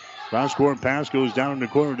Perry. Cross-court pass goes down in the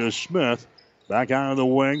corner to Smith. Back out of the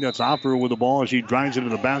wing. That's Offer with the ball as she drives into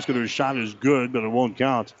the basket. Her shot is good, but it won't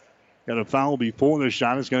count. Got a foul before the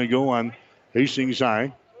shot. It's going to go on Hastings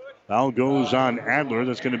High. Foul goes on Adler.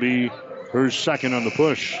 That's going to be her second on the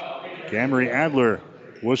push. Camry Adler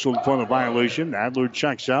whistled for the violation. Adler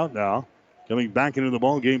checks out now. Coming back into the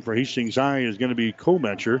ball game for Hastings High is going to be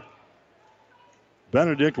Kometcher.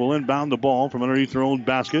 Benedict will inbound the ball from underneath her own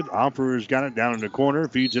basket. Offer has got it down in the corner.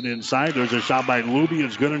 Feeds it inside. There's a shot by Luby.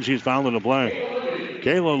 It's good, and she's fouled in the play.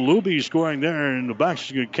 Kayla Luby scoring there, and the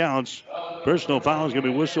basket counts. Personal foul is going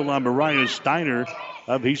to be whistled on Mariah Steiner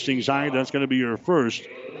of Hastings High. That's going to be her first.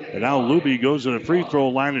 And now Luby goes to the free throw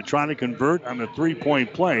line to try to convert on the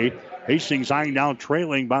three-point play. Hastings High now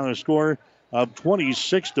trailing by the score of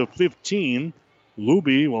 26-15.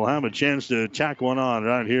 Luby will have a chance to tack one on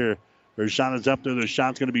right here. Her shot is up there. The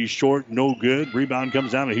shot's going to be short. No good. Rebound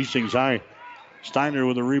comes down to Hastings High. Steiner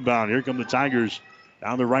with a rebound. Here come the Tigers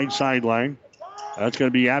down the right sideline. That's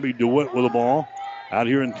going to be Abby DeWitt with the ball. Out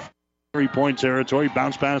here in three-point territory.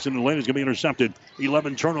 Bounce pass in the lane is going to be intercepted.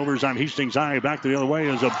 11 turnovers on Hastings High. Back to the other way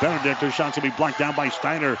is a Benedict. Her shot's going to be blocked down by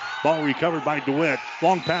Steiner. Ball recovered by DeWitt.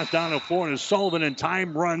 Long pass down the floor to Sullivan, and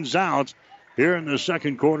time runs out here in the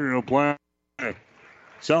second quarter of play.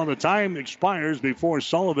 So the time expires before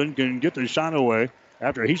Sullivan can get the shot away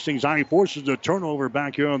after Hastings High forces a turnover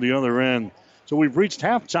back here on the other end. So we've reached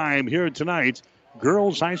halftime here tonight.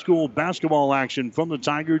 Girls high school basketball action from the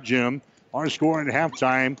Tiger Gym. Our score at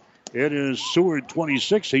halftime, it is Seward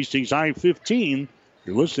 26, Hastings High 15.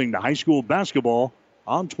 You're listening to high school basketball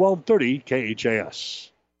on 1230 KHAS.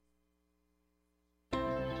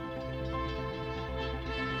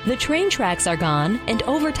 The train tracks are gone, and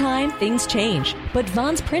over time, things change. But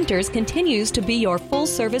Vaughn's Printers continues to be your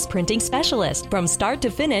full-service printing specialist. From start to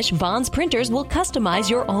finish, Vaughn's Printers will customize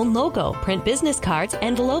your own logo, print business cards,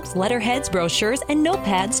 envelopes, letterheads, brochures, and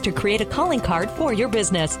notepads to create a calling card for your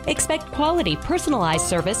business. Expect quality, personalized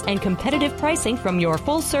service and competitive pricing from your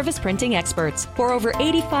full-service printing experts. For over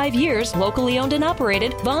 85 years, locally owned and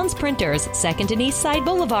operated, Vaughn's Printers, 2nd and East Side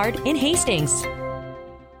Boulevard in Hastings.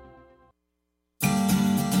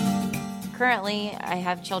 Currently, I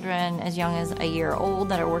have children as young as a year old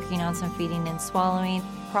that are working on some feeding and swallowing,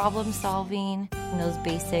 problem solving, and those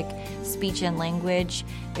basic speech and language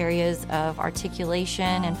areas of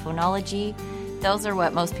articulation and phonology. Those are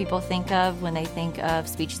what most people think of when they think of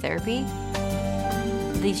speech therapy.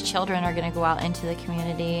 These children are going to go out into the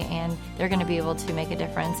community and they're going to be able to make a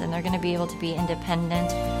difference and they're going to be able to be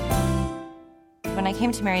independent. When I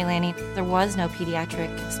came to Mary Lanning, there was no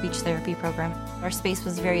pediatric speech therapy program. Our space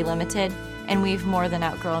was very limited, and we've more than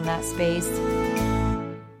outgrown that space.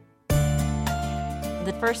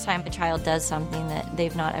 The first time a child does something that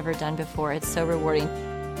they've not ever done before, it's so rewarding.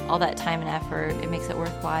 All that time and effort, it makes it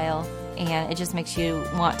worthwhile, and it just makes you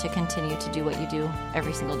want to continue to do what you do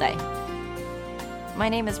every single day. My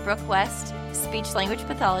name is Brooke West, speech-language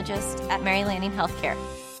pathologist at Mary Lanning Healthcare.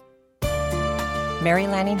 Mary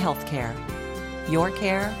Lanning Healthcare. Your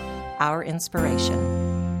care, our inspiration.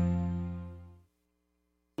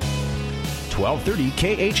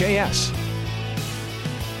 1230 KHAS.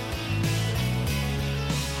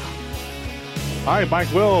 All right,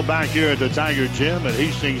 Mike Will back here at the Tiger Gym at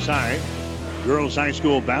Hastings High. Girls High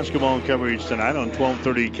School basketball coverage tonight on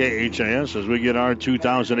 1230 KHAS as we get our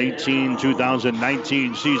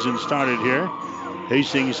 2018-2019 season started here.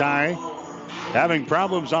 Hastings High having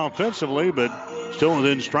problems offensively, but still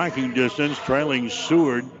within striking distance, trailing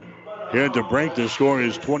Seward. Here at the break, the score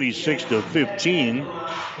is 26-15.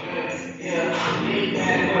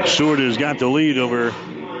 Seward has got the lead over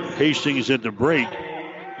Hastings at the break.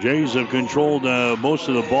 Jays have controlled most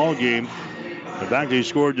of the ball game. In fact, they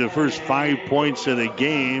scored the first 5 points of the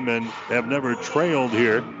game and have never trailed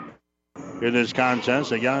here in this contest.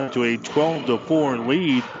 They got to a 12-4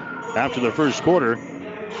 lead after the first quarter.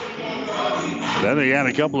 Then they had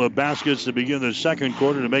a couple of baskets to begin the second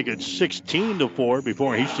quarter to make it 16-4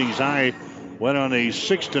 before Hastings High went on a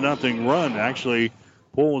 6-0 run. Actually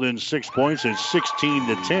pulled in 6 points at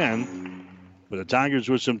 16-10. But the Tigers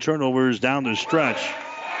with some turnovers down the stretch.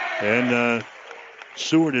 And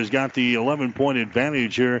Seward has got the 11-point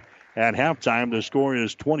advantage here at halftime. The score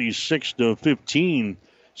is 26-15.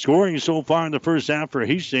 Scoring so far in the first half for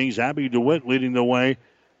Hastings, Abby DeWitt leading the way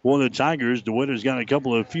for the Tigers. DeWitt has got a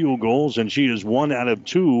couple of field goals, and she is 1 out of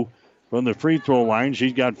 2 from the free throw line.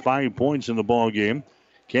 She's got 5 points in the ball game.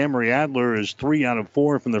 Camry Adler is 3 out of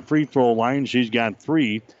 4 from the free throw line. She's got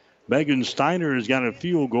 3. Megan Steiner has got a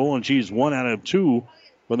field goal, and she's 1 out of 2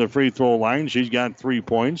 from the free throw line. She's got 3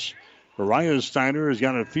 points. Mariah Steiner has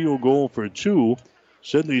got a field goal for 2.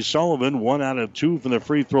 Sydney Sullivan, 1 out of 2 from the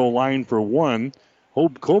free throw line for 1.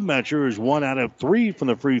 Hope Kometcher is 1 out of 3 from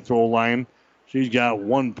the free throw line. She's got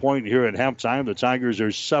 1 point here at halftime. The Tigers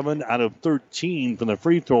are 7 out of 13 from the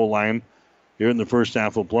free throw line here in the first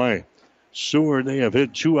half of play. Seward, they have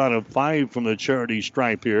hit 2 out of 5 from the charity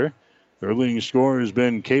stripe here. Their leading scorer has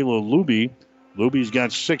been Kayla Luby. Luby's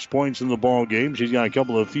got 6 points in the ball game. She's got a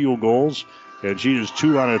couple of field goals, and she is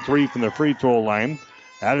 2 out of 3 from the free throw line.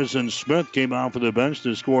 Addison Smith came out for the bench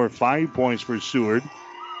to score 5 points for Seward.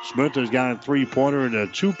 Smith has got a 3-pointer and a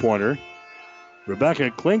 2-pointer. Rebecca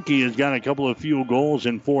Klinke has got a couple of field goals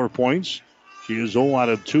and 4 points. She is 0 out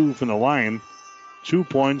of 2 from the line. 2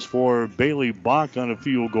 points for Bailey Bach on a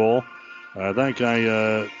field goal. I think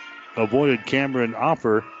I avoided Cameron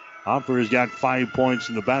Offer. Offer has got 5 points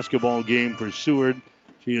in the basketball game for Seward.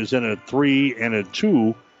 She is in a 3 and a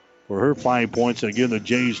 2 for her 5 points. And again, the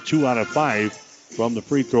Jays 2 out of 5 from the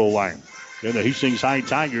free throw line. And the Hastings High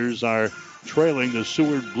Tigers are trailing the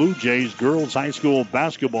Seward Blue Jays girls high school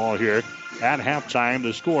basketball here at halftime.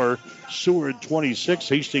 The score, Seward 26,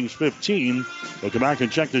 Hastings 15. We'll come back and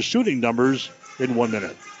check the shooting numbers in 1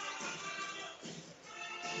 minute.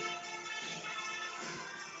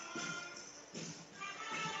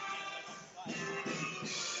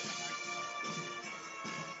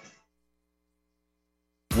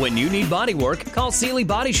 When you need body work, call Seeley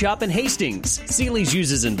Body Shop in Hastings. Seeley's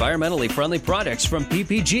uses environmentally friendly products from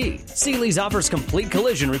PPG. Seeley's offers complete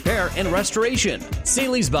collision repair and restoration.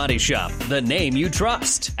 Seeley's Body Shop, the name you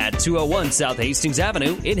trust, at 201 South Hastings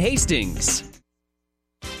Avenue in Hastings.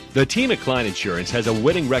 The team at Klein Insurance has a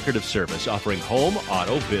winning record of service, offering home,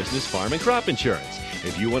 auto, business, farm, and crop insurance.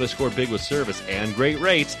 If you want to score big with service and great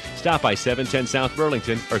rates, stop by 710 South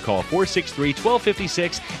Burlington or call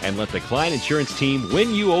 463-1256 and let the Klein Insurance team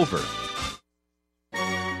win you over.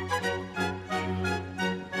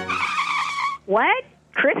 What?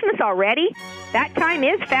 Christmas already? That time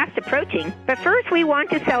is fast approaching. But first, we want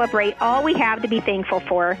to celebrate all we have to be thankful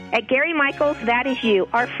for. At Gary Michaels, that is you,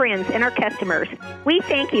 our friends, and our customers. We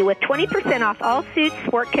thank you with 20% off all suits,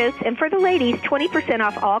 sport coats, and for the ladies, 20%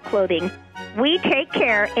 off all clothing. We take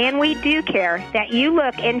care, and we do care, that you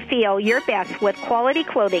look and feel your best with quality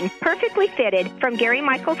clothing, perfectly fitted, from Gary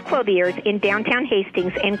Michaels Clothiers in downtown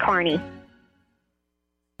Hastings and Kearney.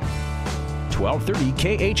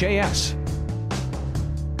 1230 KHAS.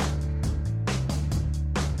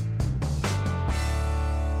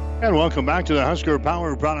 And welcome back to the Husker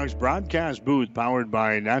Power Products broadcast booth, powered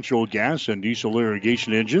by natural gas and diesel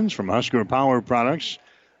irrigation engines from Husker Power Products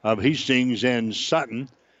of Hastings and Sutton.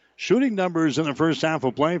 Shooting numbers in the first half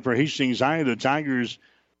of play for Hastings High. The Tigers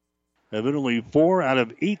have hit only 4 out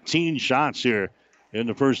of 18 shots here in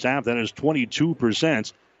the first half. That is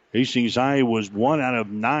 22%. Hastings High was 1 out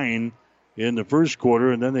of 9 in the first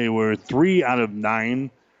quarter, and then they were 3 out of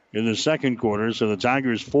 9 in the second quarter. So the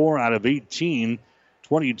Tigers 4 out of 18,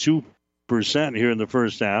 22% here in the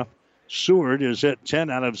first half. Seward is hit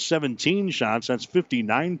 10 out of 17 shots. That's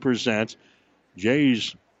 59%.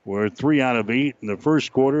 Jays were 3 out of 8 in the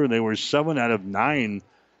first quarter, and they were 7 out of 9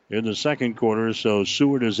 in the second quarter. So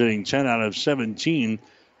Seward is hitting 10 out of 17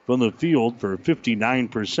 from the field for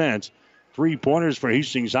 59%. 3-pointers for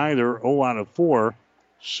Hastings High, they're 0 out of 4.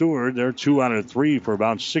 Seward, they're 2 out of 3 for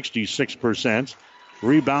about 66%.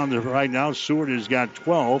 Rebound right now, Seward has got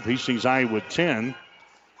 12. Hastings High with 10.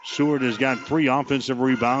 Seward has got 3 offensive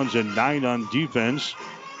rebounds and 9 on defense.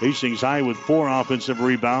 Hastings High with 4 offensive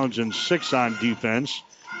rebounds and 6 on defense.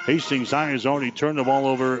 Hastings High has already turned the ball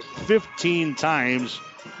over 15 times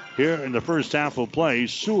here in the first half of play.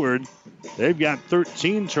 Seward, they've got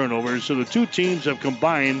 13 turnovers, so the two teams have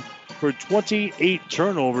combined for 28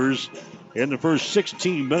 turnovers in the first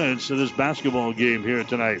 16 minutes of this basketball game here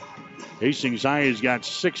tonight. Hastings High has got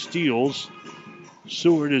 6 steals.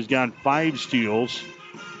 Seward has got 5 steals.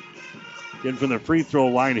 In from the free throw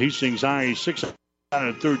line, Hastings High 6 out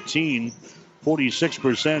of 13,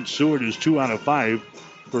 46%. Seward is 2 out of 5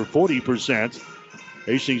 for 40%.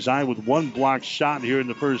 Hastings High with 1 blocked shot here in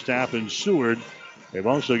the first half, and Seward, they've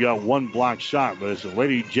also got 1 blocked shot. But it's the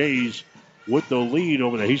Lady Jays with the lead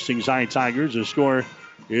over the Hastings High Tigers. The score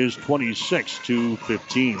is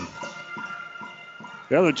 26-15.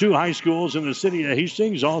 The other 2 high schools in the city of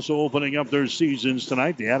Hastings also opening up their seasons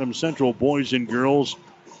tonight. The Adams Central boys and girls,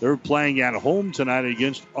 they're playing at home tonight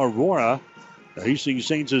against Aurora. The Hastings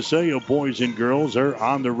St. Cecilia boys and girls are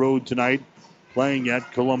on the road tonight playing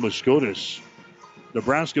at Columbus SCOTUS.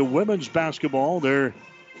 Nebraska women's basketball, they're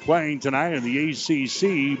playing tonight in the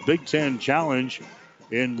ACC Big Ten Challenge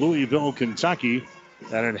in Louisville, Kentucky.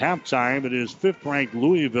 And at halftime, it is 5th-ranked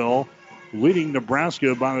Louisville leading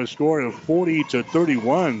Nebraska by a score of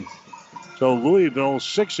 40-31. So Louisville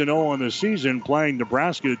 6-0 on the season, playing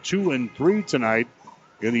Nebraska 2-3 tonight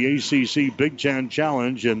in the ACC Big Ten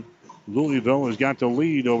Challenge. And Louisville has got the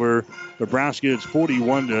lead over Nebraska. It's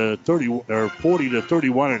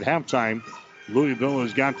 40-31 at halftime. Louisville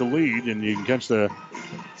has got the lead, and you can catch the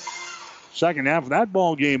second half of that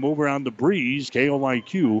ball game over on the Breeze,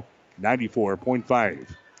 KOIQ 94.5.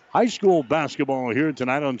 High school basketball here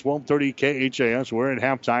tonight on 1230 KHAS. We're at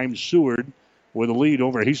halftime. Seward with a lead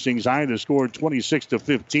over Hastings High. The score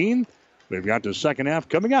 26-15. We've got the second half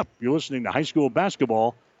coming up. You're listening to high school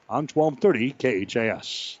basketball on 1230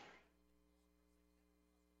 KHAS.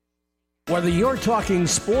 Whether you're talking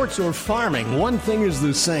sports or farming, one thing is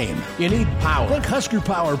the same. You need power. Think Husker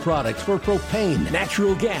Power products for propane,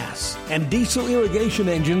 natural gas, and diesel irrigation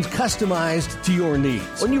engines customized to your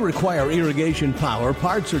needs. When you require irrigation power,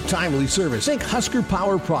 parts, or timely service, think Husker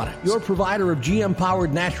Power products, your provider of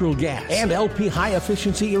GM-powered natural gas and LP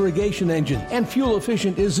high-efficiency irrigation engines and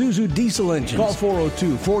fuel-efficient Isuzu diesel engines. Call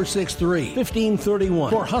 402-463-1531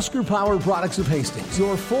 for Husker Power products of Hastings,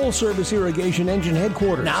 your full-service irrigation engine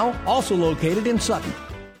headquarters. Now, also located in Sutton.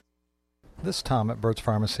 This is Tom at Burt's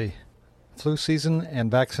Pharmacy. Flu season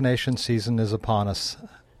and vaccination season is upon us.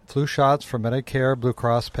 Flu shots for Medicare, Blue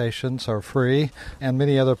Cross patients are free, and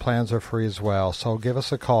many other plans are free as well. So give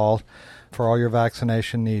us a call for all your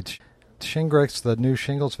vaccination needs. Shingrix, the new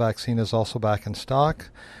shingles vaccine, is also back in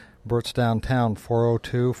stock. Burt's downtown,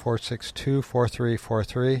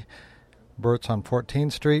 402-462-4343. Burt's on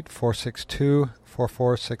 14th Street,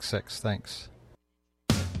 462-4466. Thanks.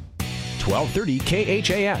 1230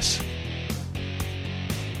 KHAS.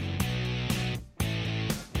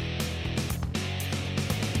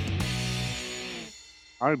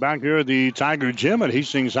 All right, back here at the Tiger Gym at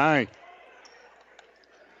Hastings High.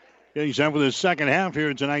 Getting set for the second half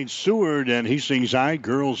here tonight. Seward and Hastings High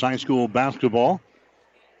girls high school basketball.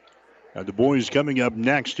 The boys coming up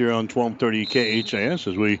next here on 1230 KHAS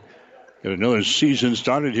as we get another season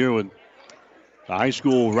started here with the high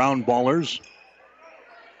school round ballers.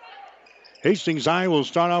 Hastings High will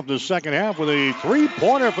start off the second half with a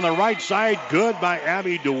three-pointer from the right side. Good by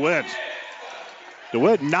Abby DeWitt.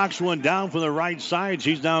 DeWitt knocks one down from the right side.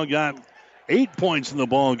 She's now got 8 points in the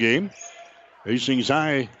ball game. Hastings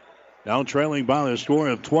High now trailing by the score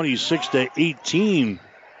of 26-18.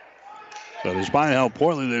 So despite how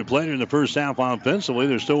poorly they played in the first half offensively,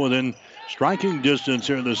 they're still within striking distance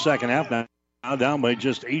here in the second half. Now down by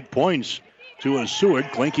just 8 points to a Seward.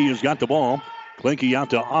 Klinke has got the ball. Klinke out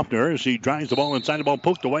to Offner as he drives the ball inside. The ball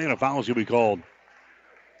poked away, and a foul is going to be called.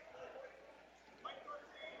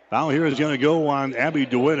 Foul here is going to go on Abby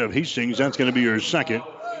DeWitt of Hastings. That's going to be her second.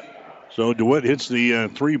 So DeWitt hits the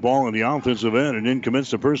 3 ball on the offensive end and then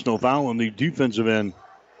commits the personal foul on the defensive end.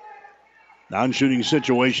 Non-shooting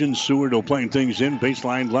situation. Seward will play things in.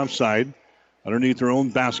 Baseline left side. Underneath her own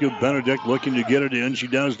basket. Benedict looking to get it in. She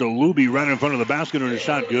does to Luby right in front of the basket, and her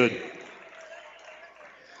shot good.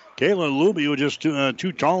 Kayla Luby was just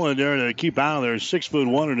too tall in there to keep out of there.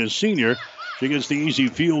 6'1" and a senior. She gets the easy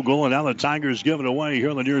field goal, and now the Tigers give it away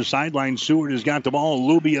here on the near sideline. Seward has got the ball.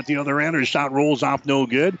 Luby at the other end. Her shot rolls off, no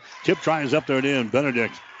good. Tip tries up there and in.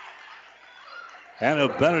 Benedict. Hannah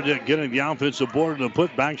Benedict getting the offensive board to the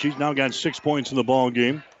putback. She's now got 6 points in the ball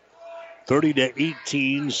game.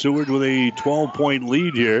 30-18. Seward with a 12-point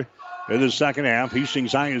lead here in the second half.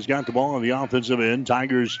 Hastings High has got the ball on the offensive end.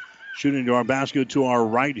 Tigers shooting to our basket to our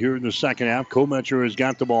right here in the second half. Kometcher has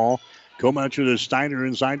got the ball. Kometcher to Steiner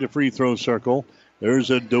inside the free throw circle.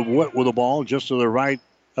 There's a DeWitt with the ball just to the right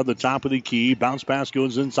of the top of the key. Bounce pass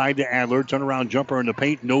goes inside to Adler. Turnaround jumper in the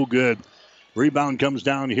paint, no good. Rebound comes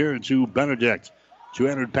down here to Benedict.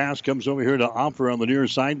 Two-handed pass comes over here to Offer on the near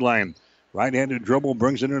sideline. Right-handed dribble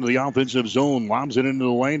brings it into the offensive zone. Lobs it into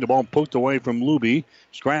the lane. The ball poked away from Luby.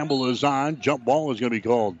 Scramble is on. Jump ball is going to be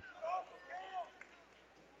called.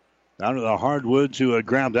 Down to the hardwood to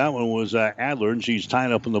grab that one was Adler, and she's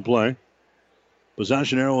tied up in the play.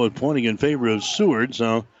 Possession arrow is pointing in favor of Seward,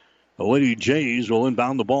 so the Lady Jays will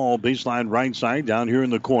inbound the ball baseline right side down here in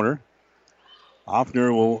the corner.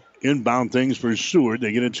 Offner will inbound things for Seward.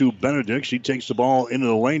 They get it to Benedict. She takes the ball into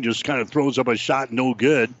the lane, just kind of throws up a shot, no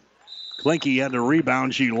good. Klinke had the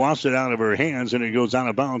rebound. She lost it out of her hands, and it goes out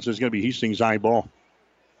of bounds. It's going to be Hastings High ball.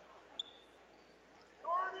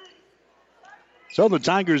 So the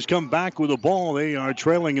Tigers come back with the ball. They are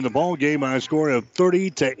trailing in the ball game by a score of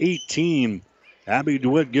 30-18. Abby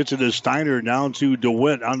DeWitt gets it to Steiner, down to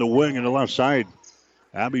DeWitt on the wing on the left side.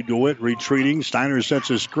 Abby DeWitt retreating. Steiner sets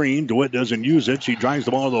a screen. DeWitt doesn't use it. She drives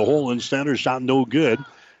the ball to the hole instead. Her shot no good.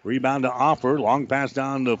 Rebound to Offer. Long pass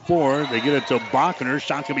down the floor. They get it to Bach, and her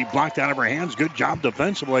shot's going to be blocked out of her hands. Good job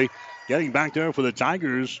defensively. Getting back there for the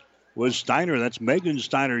Tigers was Steiner. That's Megan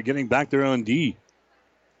Steiner getting back there on D.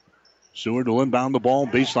 Seward will inbound the ball.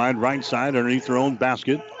 Baseline right side underneath her own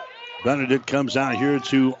basket. Benedict comes out here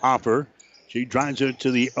to Offer. She drives it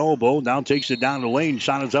to the elbow. Now takes it down the lane.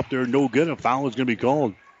 Shot is up there. No good. A foul is going to be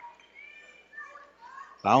called.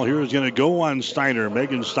 Foul here is going to go on Steiner.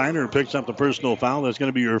 Megan Steiner picks up the personal foul. That's going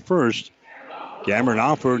to be her first. Cameron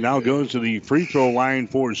Offer now goes to the free throw line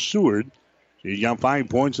for Seward. She's got 5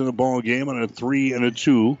 points in the ball game on a 3 and a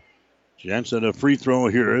 2. Chance at a free throw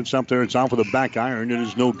here. It's up there. It's off with a back iron. It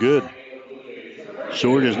is no good.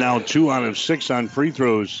 Seward is now 2 out of 6 on free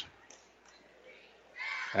throws.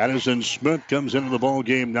 Addison Smith comes into the ball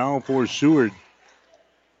game now for Seward.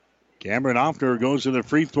 Cameron Offner goes to the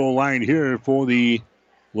free throw line here for the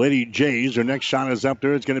Lady Jays. Her next shot is up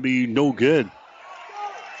there. It's going to be no good.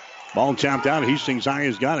 Ball tapped out. Hastings High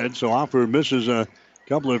has got it. So Offner misses a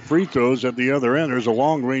couple of free throws at the other end. There's a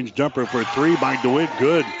long-range jumper for 3 by DeWitt.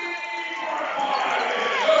 Good.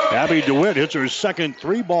 Abby DeWitt hits her second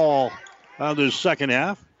 3-ball of the second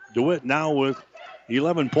half. DeWitt now with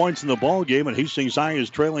 11 points in the ball game, and Hastings High is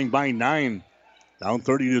trailing by 9. Down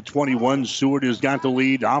 30-21. Seward has got the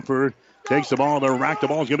lead. Offer takes the ball to the rack. The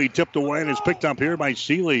ball is going to be tipped away, and it's picked up here by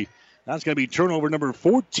Seeley. That's going to be turnover number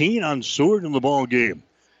 14 on Seward in the ball game.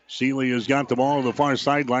 Seeley has got the ball on the far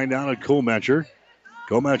sideline down at Kometcher.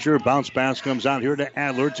 Kometcher, bounce pass comes out here to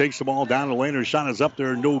Adler. Takes the ball down the lane. Her shot is up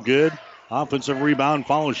there, no good. Offensive rebound,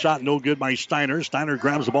 follow shot, no good by Steiner. Steiner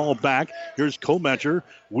grabs the ball back. Here's Kometcher,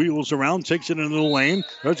 wheels around, takes it into the lane.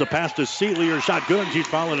 There's a pass to Seeley. Her shot good, and she's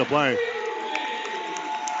fouling the play.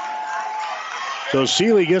 So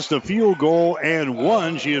Seeley gets the field goal and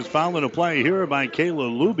 1. She is fouling a play here by Kayla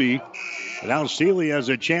Luby. Now Seeley has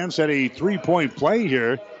a chance at a 3-point play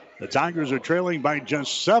here. The Tigers are trailing by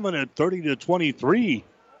just 7 at 30-23.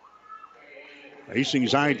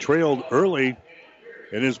 Hastings High trailed early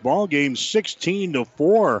in this ball game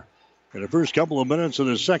 16-4 in the first couple of minutes of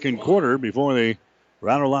the second quarter before they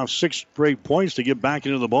rattled off 6 straight points to get back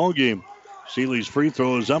into the ball game. Seeley's free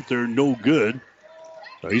throw is up there, no good.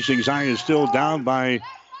 So Hastings High is still down by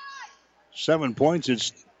 7 points.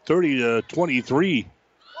 It's 30-23.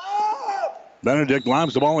 Benedict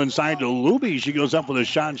lobs the ball inside to Luby. She goes up with a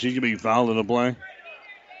shot. She's going to be fouled in the play.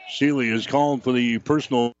 Seeley is called for the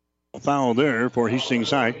personal foul there for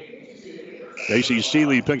Hastings High. Casey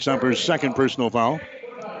Seeley picks up her second personal foul.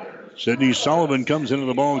 Sydney Sullivan comes into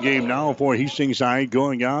the ball game now for Hastings High.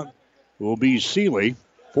 Going out will be Seeley.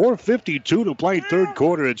 4:52 to play third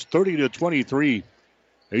quarter. It's 30-23.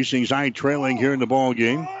 Hastings High trailing here in the ball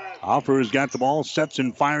game. Offer has got the ball, sets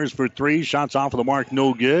and fires for three. Shots off of the mark,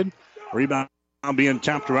 no good. Rebound being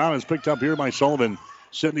tapped around. It's picked up here by Sullivan.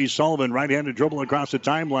 Sydney Sullivan, right-handed dribble across the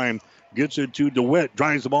timeline. Gets it to DeWitt.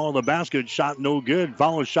 Drives the ball in the basket. Shot no good.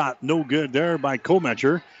 Follow shot no good there by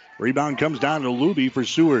Kometcher. Rebound comes down to Luby for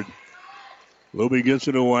Seward. Luby gets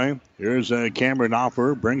it away. Here's Cameron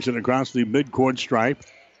Offer. Brings it across the midcourt stripe.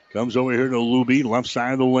 Comes over here to Luby. Left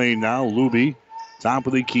side of the lane now. Luby. Top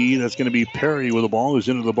of the key. That's going to be Perry with the ball. Who's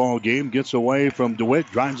into the ball game. Gets away from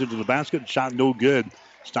DeWitt. Drives into the basket. Shot no good.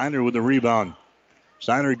 Steiner with the rebound.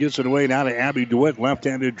 Steiner gets it away now to Abby DeWitt.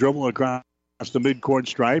 Left-handed dribble across the midcourt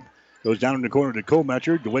stripe. Goes down in the corner to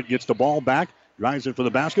Kometcher. DeWitt gets the ball back. Drives it for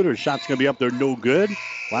the basket. Her shot's going to be up there. No good.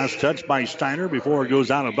 Last touch by Steiner before it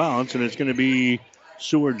goes out of bounds. And it's going to be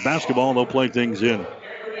Seward basketball. They'll play things in.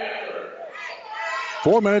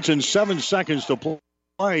 4 minutes and 7 seconds to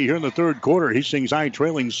play here in the third quarter. Hastings High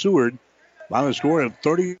trailing Seward by the score of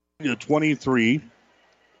 30-23.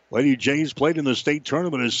 Lady Jays played in the state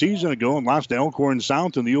tournament a season ago and lost to Elkhorn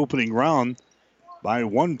South in the opening round by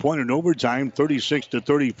 1 point in overtime,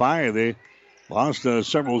 36-35. They lost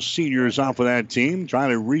several seniors off of that team, trying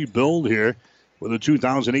to rebuild here for the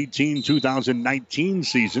 2018-2019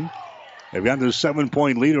 season. They've got the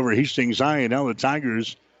 7-point lead over Hastings High, and now the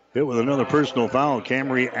Tigers hit with another personal foul.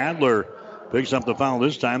 Camry Adler picks up the foul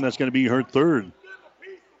this time. That's going to be her third.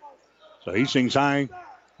 So Hastings High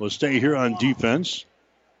will stay here on defense.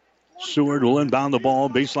 Seward will inbound the ball,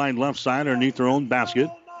 baseline left side underneath their own basket.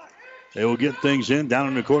 They will get things in down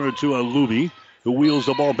in the corner to Luby, who wheels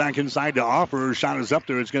the ball back inside to Offer. Her shot is up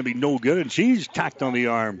there. It's going to be no good, and she's tacked on the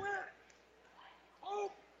arm.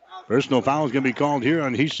 Personal foul is going to be called here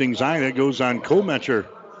on Hastings High. That goes on Kometcher.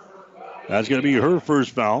 That's going to be her first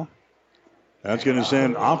foul. That's going to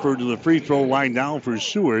send Offer to the free throw line now for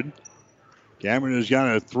Seward. Cameron has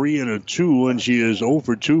got a 3 and a 2, and she is 0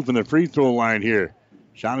 for 2 from the free throw line here.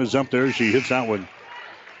 Shot is up there. She hits that one.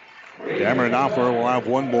 Cameron Offer will have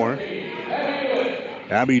one more.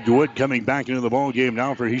 Abby DeWitt coming back into the ball game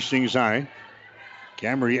now for Hastings High.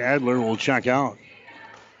 Camry Adler will check out.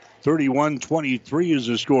 31-23 is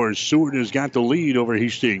the score. Seward has got the lead over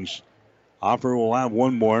Hastings. Offer will have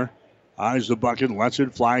one more. Eyes the bucket, lets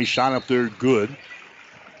it fly. Shot up there, good.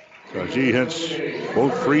 So she hits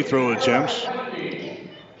both free throw attempts.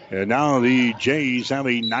 And now the Jays have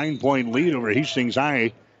a 9-point lead over Hastings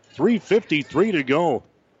High. 3:53 to go.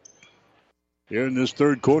 Here in this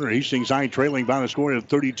third quarter, Hastings High trailing by the score of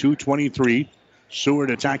 32-23.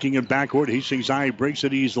 Seward attacking it backward. Hastings High breaks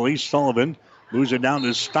it easily. Sullivan moves it down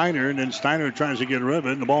to Steiner, and then Steiner tries to get rid of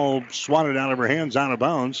it. The ball swatted out of her hands, out of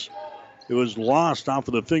bounds. It was lost off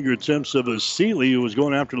of the fingertips of a Seeley, who was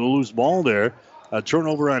going after the loose ball there. A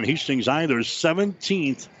turnover on Hastings High, their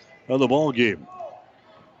 17th of the ball game.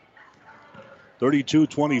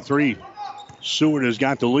 32-23. Seward has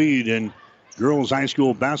got the lead in girls high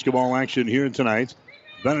school basketball action here tonight.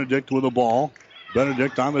 Benedict with the ball.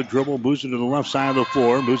 Benedict on the dribble, moves it to the left side of the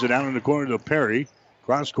floor, moves it down in the corner to Perry.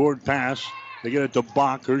 Cross-court pass. They get it to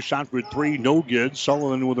Bach. Her shot for three, no good.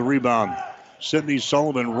 Sullivan with the rebound. Sydney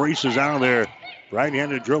Sullivan races out of there.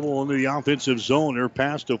 Right-handed dribble into the offensive zone. Her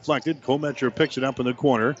pass deflected. Kometcher picks it up in the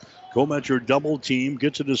corner. Kometcher double team,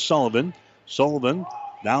 gets it to Sullivan. Sullivan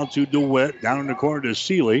down to DeWitt, down in the corner to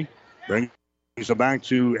Seeley. Brings it back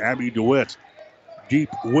to Abby DeWitt. Deep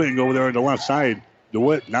wing over there on the left side.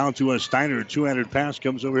 DeWitt now to a Steiner. Two-handed pass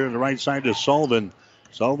comes over here on the right side to Sullivan.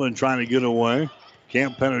 Sullivan trying to get away.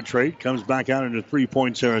 Can't penetrate. Comes back out into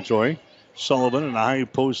three-point territory. Sullivan in the high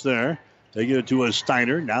post there. They get it to a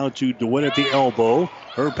Steiner. Now to DeWitt at the elbow.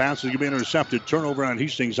 Her pass is going to be intercepted. Turnover on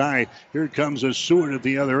Hastings High. Here comes a Seward at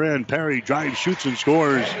the other end. Perry drives, shoots, and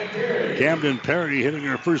scores. Camden Perry hitting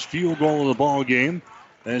her first field goal of the ball game.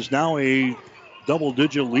 And it's now a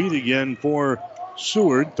double-digit lead again for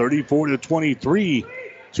Seward. 34-23.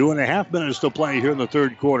 2.5 minutes to play here in the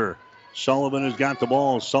third quarter. Sullivan has got the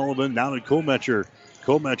ball. Sullivan down to Kometcher.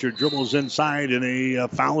 Kometcher dribbles inside, and a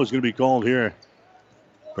foul is going to be called here.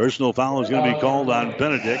 Personal foul is going to be called on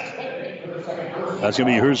Benedict. That's going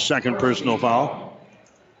to be her second personal foul.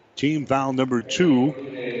 Team foul number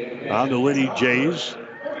 2 on the Lady Jays.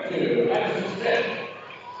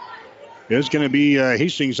 It's going to be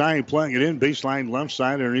Hastings High playing it in. Baseline left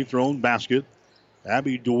side underneath their own basket.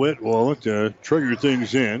 Abby DeWitt will look to trigger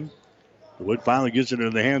things in. DeWitt finally gets it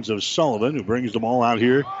into the hands of Sullivan, who brings the ball out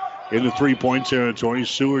here in the three-point territory.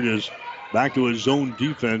 Seward is back to his zone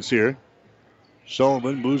defense here.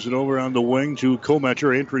 Sullivan moves it over on the wing to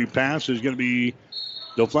Komecher. Entry pass is going to be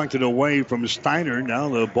deflected away from Steiner. Now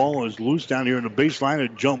the ball is loose down here in the baseline. A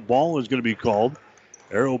jump ball is going to be called.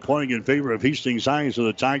 Arrow pointing in favor of Hastings High, so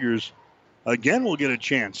the Tigers again will get a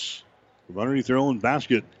chance from underneath their own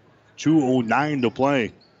basket. 2:09 to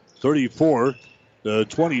play.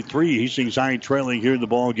 34-23. Hastings High trailing here in the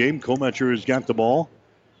ball game. Komecher has got the ball.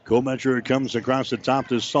 Komecher comes across the top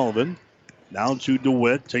to Sullivan. Now to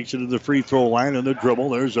DeWitt. Takes it to the free throw line on the dribble.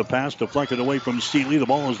 There's a pass deflected away from Seeley. The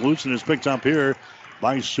ball is loose and is picked up here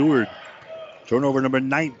by Seward. Turnover number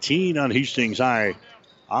 19 on Hastings High.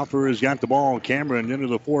 Offer has got the ball. Cameron into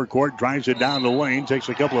the forecourt. Drives it down the lane. Takes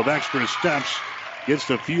a couple of extra steps. Gets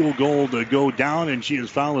the field goal to go down, and she is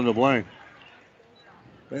fouled in the play.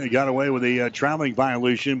 They got away with a traveling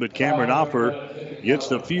violation, but Cameron Offer gets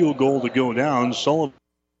the field goal to go down.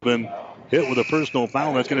 Sullivan hit with a personal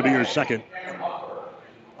foul. That's going to be her second.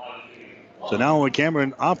 So now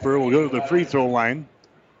Cameron Offer will go to the free throw line.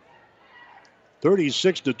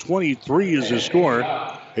 36-23 is the score.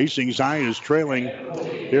 Hastings High is trailing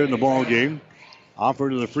here in the ball game.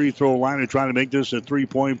 Offer to the free throw line to try to make this a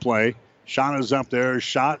three-point play. Shot is up there.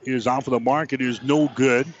 Shot is off of the mark. It is no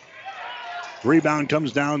good. Rebound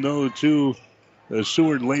comes down, though, to the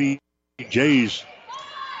Seward Lady Jays.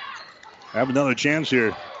 Have another chance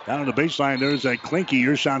here. Down on the baseline, there's a Klinke.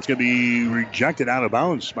 Your shot's going to be rejected out of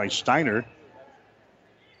bounds by Steiner.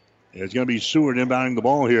 It's going to be Seward inbounding the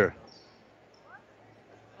ball here.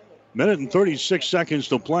 Minute and 36 seconds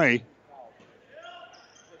to play.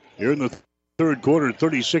 Here in the third quarter,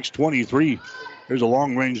 36-23. There's a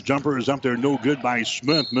long-range jumper. Is up there, no good by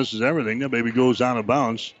Smith. Misses everything. That baby goes out of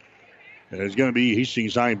bounds. And it's going to be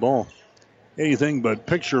Hastings High ball. Anything but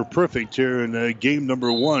picture perfect here in game number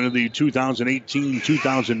 1 of the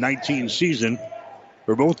 2018-2019 season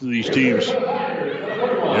for both of these teams.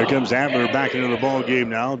 Here comes Adler back into the ball game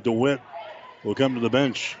now. DeWitt will come to the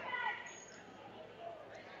bench.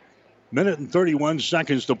 Minute and 31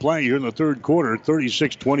 seconds to play here in the third quarter,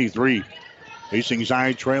 36-23. Hastings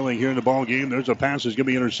High trailing here in the ball game. There's a pass that's going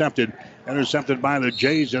to be intercepted. Intercepted by the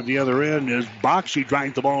Jays at the other end is Bach. She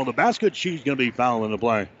drives the ball in the basket. She's going to be fouled in the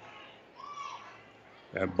play.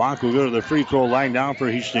 And Bach will go to the free throw line now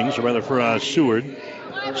for Hastings, or rather for Seward.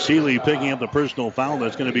 Seeley picking up the personal foul.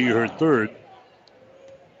 That's going to be her third.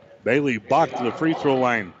 Bailey Bach to the free throw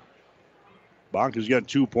line. Bach has got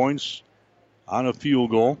 2 points on a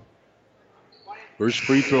field goal. First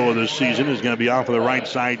free throw of this season is going to be off of the right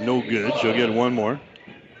side. No good. She'll get one more.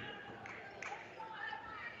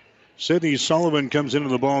 Sydney Sullivan comes into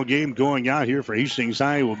the ball game. Going out here for Hastings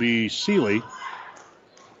High will be Seeley.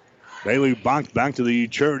 Bailey Bach back to the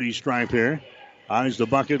charity stripe here. Eyes the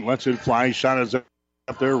bucket. Lets it fly. Shot is up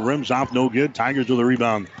there. Rims off. No good. Tigers with a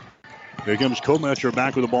rebound. Here comes Komecher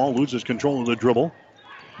back with the ball. Loses control of the dribble.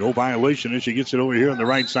 No violation as she gets it over here on the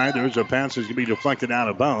right side. There's a pass that's going to be deflected out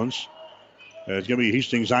of bounds. It's going to be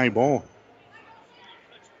Hastings High ball.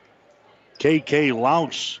 KK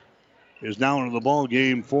Laux is now into the ball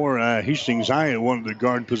game for Hastings High at one of the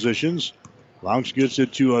guard positions. Laux gets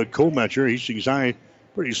it to Komecher. Hastings High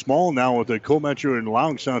pretty small now with the Komecher and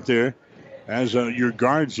Laux out there as your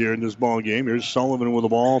guards here in this ball game. Here's Sullivan with the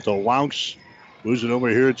ball to Laux. Moves it over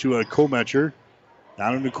here to Komecher.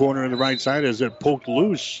 Down in the corner on the right side as it poked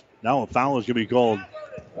loose. Now a foul is going to be called.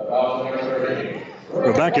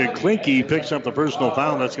 Rebecca Klinke picks up the personal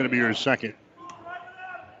foul. That's going to be her second.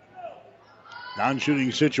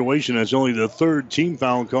 Non-shooting situation. That's only the third team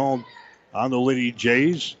foul called on the Lady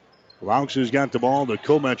Jays. Laux has got the ball to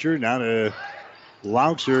Komecher. Now to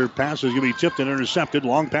Laux. Her pass is going to be tipped and intercepted.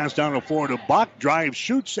 Long pass down the floor to Bach. Drives,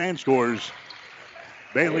 shoots, and scores.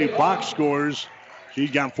 Bailey Bach scores.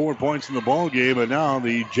 She's got 4 points in the ball game, and now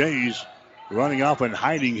the Jays running off and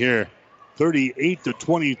hiding here.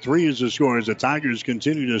 38-23 is the score as the Tigers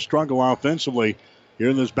continue to struggle offensively here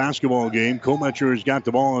in this basketball game. Komecher has got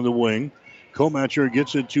the ball on the wing. Komecher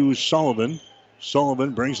gets it to Sullivan.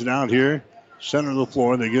 Sullivan brings it out here, center of the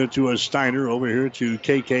floor. They get it to a Steiner over here to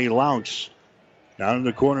KK Laux. Down in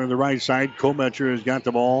the corner of the right side, Komecher has got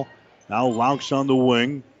the ball. Now Laux on the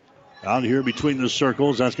wing. Out here between the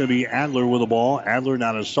circles, that's going to be Adler with the ball. Adler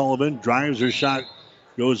now to Sullivan. Drives her shot,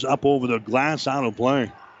 goes up over the glass, out of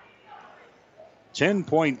play.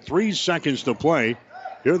 10.3 seconds to play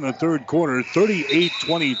here in the third quarter.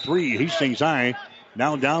 38-23. Hastings High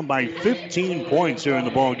now down by 15 points here in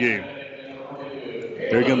the ball game.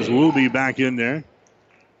 Here comes Luby back in there.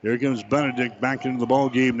 Here comes Benedict back into the ball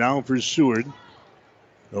game now for Seward.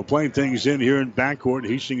 They'll play things in here in backcourt.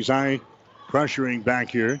 Hastings High pressuring back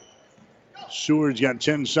here. Seward's got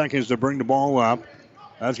 10 seconds to bring the ball up.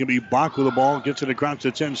 That's going to be Bach with the ball. Gets it across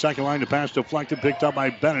the 10-second line. The pass deflected, picked up by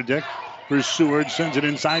Benedict. For Seward, sends it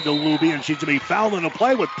inside to Luby, and she's going to be fouled in the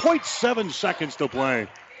play with 0.7 seconds to play.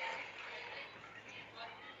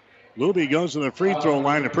 Luby goes to the free throw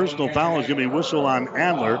line. The personal foul is going to be whistled on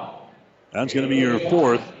Adler. That's going to be your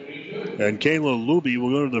fourth. And Kayla Luby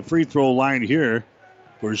will go to the free throw line here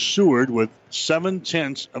for Seward with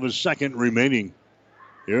 0.7 of a second remaining.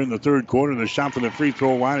 Here in the third quarter, the shot from the free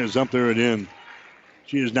throw line is up there and in.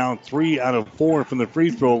 She is now 3 out of 4 from the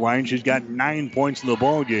free throw line. She's got 9 points in the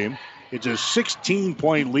ball game. It's a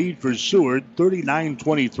 16-point lead for Seward,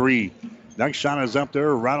 39-23. Next shot is up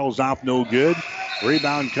there, rattles off, no good.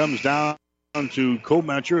 Rebound comes down to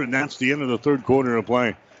Kometcher, and that's the end of the third quarter of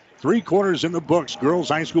play. 3 quarters in the books. Girls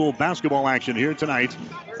high school basketball action here tonight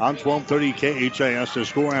on 1230 KHAS. The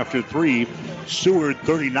score after 3, Seward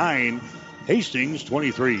 39, Hastings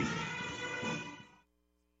 23.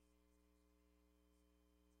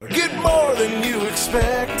 Get more than you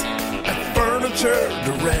expect at Furniture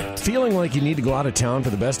Direct. Feeling like you need to go out of town for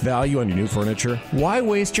the best value on your new furniture? Why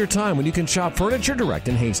waste your time when you can shop Furniture Direct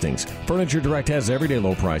in Hastings? Furniture Direct has everyday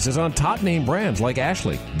low prices on top name brands like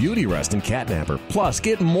Ashley, Beauty Rest, and Catnapper. Plus,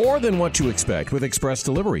 get more than what you expect with express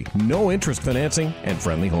delivery, no interest financing, and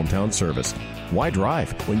friendly hometown service. Why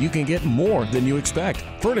drive when you can get more than you expect?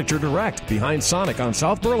 Furniture Direct, behind Sonic on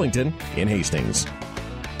South Burlington in Hastings.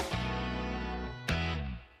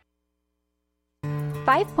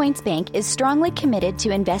 5 Points Bank is strongly committed to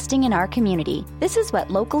investing in our community. This is what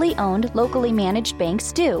locally owned, locally managed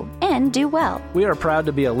banks do, and do well. We are proud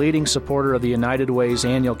to be a leading supporter of the United Way's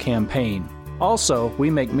annual campaign. Also, we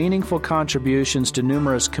make meaningful contributions to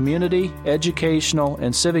numerous community, educational,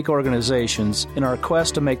 and civic organizations in our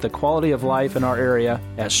quest to make the quality of life in our area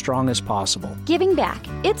as strong as possible. Giving back.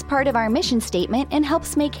 It's part of our mission statement and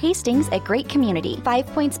helps make Hastings a great community. 5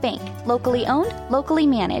 Points Bank. Locally owned, locally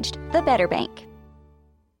managed. The better bank.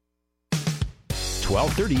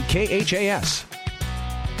 1230 KHAS.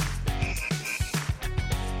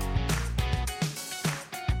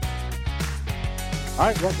 All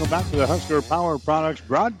right, welcome back to the Husker Power Products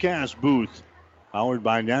broadcast booth. Powered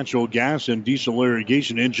by natural gas and diesel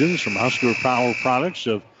irrigation engines from Husker Power Products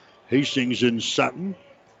of Hastings and Sutton.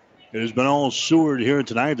 It has been all Seward here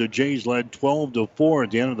tonight. The Jays led 12-4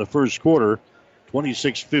 at the end of the first quarter.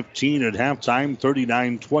 26-15 at halftime,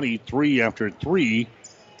 39-23 after 3.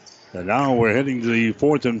 And now we're heading to the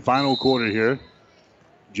fourth and final quarter here.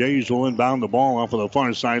 Jays will inbound the ball off of the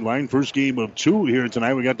far sideline. First game of 2 here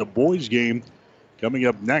tonight. We got the boys game coming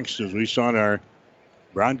up next as we start our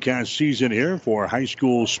broadcast season here for high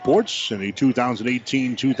school sports in the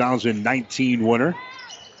 2018-2019 winter.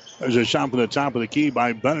 There's a shot from the top of the key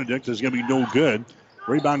by Benedict. It's going to be no good.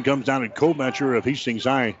 Rebound comes down to Kometcher of Hastings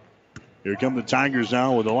High. Here come the Tigers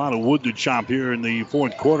now with a lot of wood to chop here in the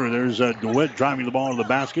fourth quarter. There's DeWitt driving the ball to the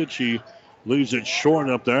basket. She leaves it short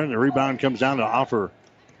up there, and the rebound comes down to Offer.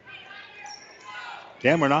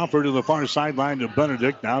 Cameron Offer to the far sideline to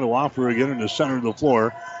Benedict. Now to Offer again in the center of the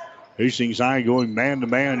floor. Hastings High going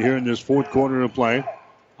man-to-man here in this fourth quarter of play.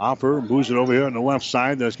 Offer moves it over here on the left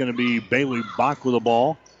side. That's going to be Bailey Bach with the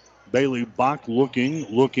ball. Bailey Bach looking.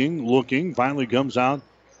 Finally comes out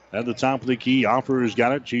at the top of the key. Offer has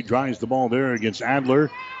got it. She drives the ball there against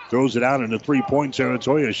Adler. Throws it out into three-point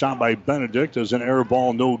territory. A shot by Benedict as an air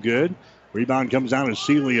ball, no good. Rebound comes down to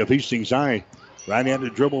Seeley of Hastings High.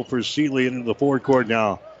 Right-handed dribble for Seeley into the forecourt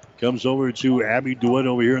now. Comes over to Abby DeWitt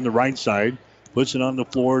over here on the right side. Puts it on the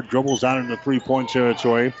floor. Dribbles out into three-point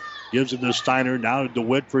territory. Gives it to Steiner. Now to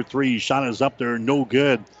DeWitt for 3. Shot is up there. No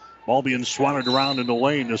good. Ball being swatted around in the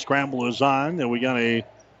lane. The scramble is on. And we got a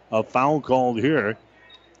foul called here.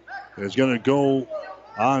 It's going to go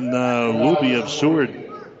on Luby of Seward.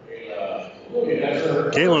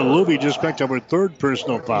 Kayla Luby just picked up her third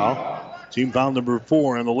personal foul. Team foul number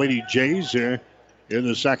 4 on the Lady Jays here in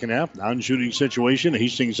the second half. Non-shooting situation.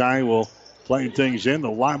 Hastings High will play things in. The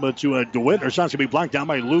lobba to DeWitt. Her shot's going to be blocked down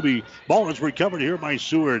by Luby. Ball is recovered here by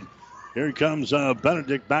Seward. Here comes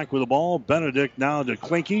Benedict back with the ball. Benedict now to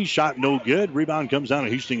Klinke. Shot no good. Rebound comes down to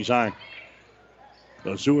Hastings High.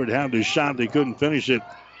 So Seward had the shot. They couldn't finish it.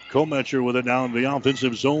 Kometcher with it now in the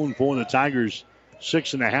offensive zone for the Tigers.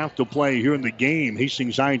 6.5 to play here in the game.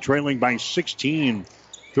 Hastings High trailing by 16,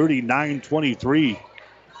 39-23.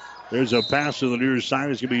 There's a pass to the near side.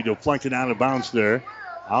 It's going to be deflected out of bounds there.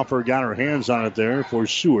 Alfer got her hands on it there for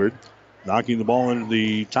Seward. Knocking the ball into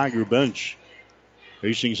the Tiger bench.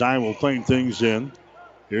 Hastings High will play things in.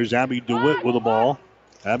 Here's Abby DeWitt with the ball.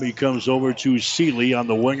 Abby comes over to Seeley on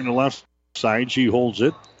the wing on the left side. She holds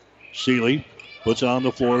it. Seeley puts it on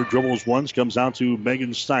the floor, dribbles once, comes out to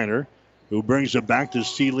Megan Steiner, who brings it back to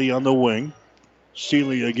Seeley on the wing.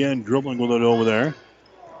 Seeley again dribbling with it over there.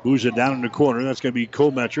 Moves it down in the corner. That's going to be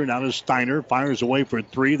Kometcher. Now to Steiner. Fires away for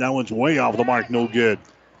three. That one's way off the mark. No good.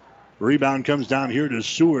 Rebound comes down here to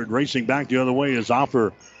Seward. Racing back the other way is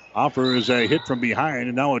Offer. Offer is a hit from behind,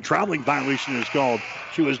 and now a traveling violation is called.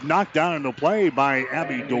 She was knocked down in the play by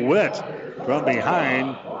Abby DeWitt from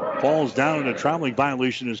behind. Falls down, and a traveling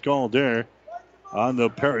violation is called there on the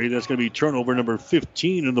Perry. That's going to be turnover number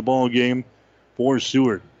 15 in the ball game for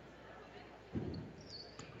Seward.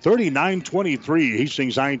 39-23.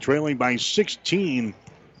 Hastings High trailing by 16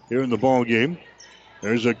 here in the ball game.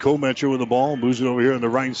 There's a Kometcher with the ball. Moves it over here on the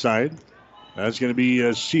right side. That's going to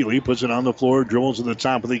be Seeley. Puts it on the floor. Dribbles to the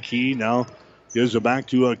top of the key. Now gives it back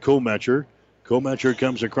to Kometcher. Kometcher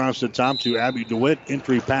comes across the top to Abby DeWitt.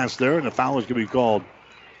 Entry pass there, and a foul is going to be called.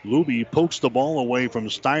 Luby pokes the ball away from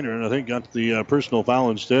Steiner, and I think got the personal foul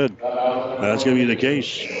instead. That's going to be the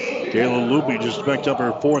case. Kayla Luby just picked up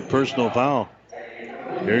her fourth personal foul.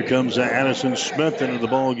 Here comes Addison Smith into the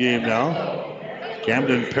ball game now.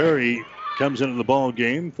 Camden Perry comes into the ball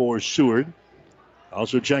game for Seward.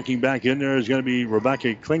 Also checking back in there is going to be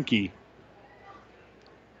Rebecca Klinke.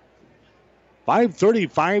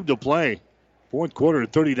 5:35 to play. Fourth quarter,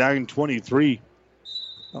 39-23.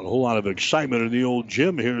 Not a whole lot of excitement in the old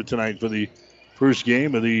gym here tonight for the first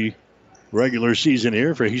game of the regular season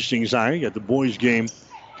here for Hastings High. Got the boys game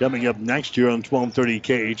coming up next here on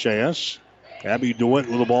 1230 KHAS. Abby DeWitt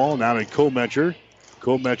with the ball. Now to Kometcher.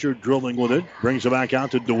 Kometcher dribbling with it. Brings it back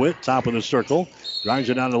out to DeWitt. Top of the circle. Drives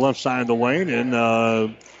it down the left side of the lane.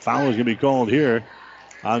 And foul is going to be called here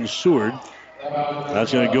on Seward.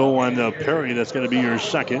 That's going to go on Perry. That's going to be your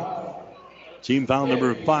second. Team foul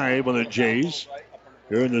number 5 on the Jays.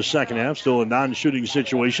 Here in the second half. Still a non-shooting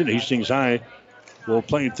situation. Hastings High will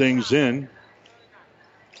play things in.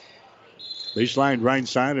 Baseline right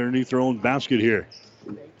side underneath their own basket here.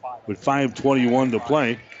 With 5:21 to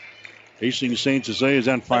play. Hastings St. Cecilia is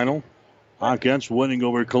at final. Hawkins winning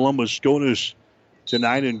over Columbus SCOTUS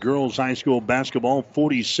tonight in girls high school basketball,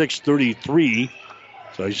 46-33.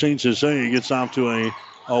 So St. Cecilia gets off to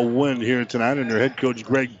a win here tonight under head coach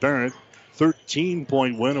Greg Barrett.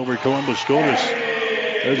 13-point win over Columbus SCOTUS.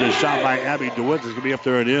 There's a shot by Abby DeWitt. It's going to be up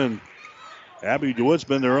there and in. Abby DeWitt's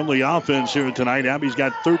been their only offense here tonight. Abby's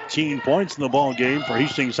got 13 points in the ball game for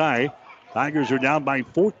Hastings High. Tigers are down by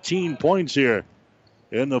 14 points here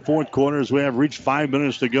in the fourth quarter as we have reached 5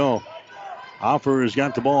 minutes to go. Offer has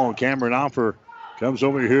got the ball. Cameron Offer comes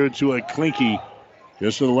over here to a Klinke.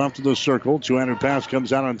 Just to the left of the circle. Two-handed pass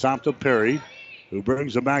comes out on top to Perry, who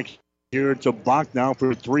brings it back here to Bach now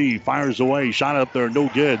for three. Fires away. Shot up there. No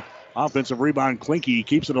good. Offensive rebound. Klinke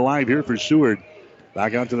keeps it alive here for Seward.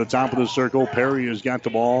 Back out to the top of the circle. Perry has got the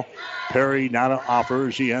ball. Perry now to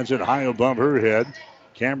Offer. She has it high above her head.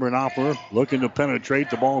 Cameron Offer looking to penetrate.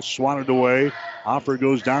 The ball swatted away. Offer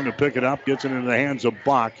goes down to pick it up. Gets it into the hands of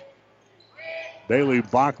Bach. Bailey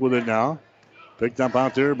Bach with it now. Picked up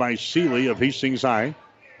out there by Seeley of Hastings High.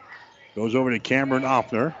 Goes over to Cameron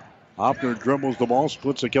Offner. Offner dribbles the ball.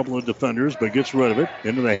 Splits a couple of defenders, but gets rid of it.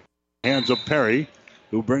 Into the hands of Perry,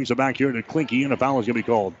 who brings it back here to Klinke, and a foul is going to be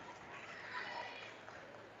called.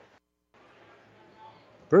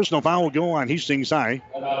 Personal foul will go on Hastings High.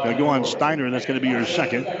 Going to go on Steiner, and that's going to be your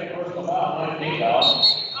second.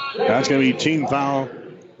 That's going to be team foul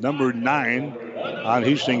number 9 on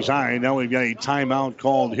Hastings High. Now we've got a timeout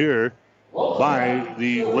called here by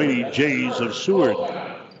the Lady Jays of Seward.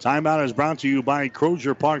 Timeout is brought to you by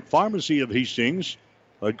Crozier Park Pharmacy of Hastings.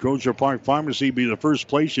 Let Crozier Park Pharmacy be the first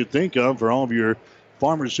place you think of for all of your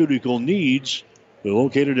pharmaceutical needs. They're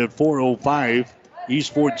located at 405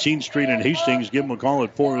 East 14th Street in Hastings. Give them a call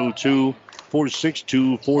at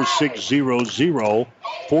 402-462-4600.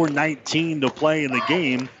 4:19 to play in the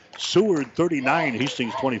game. Seward 39,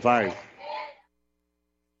 Hastings 25.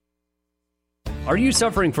 Are you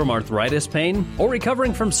suffering from arthritis pain or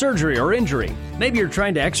recovering from surgery or injury? Maybe you're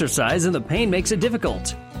trying to exercise and the pain makes it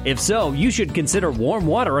difficult. If so, you should consider warm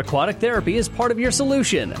water aquatic therapy as part of your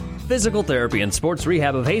solution. Physical Therapy and Sports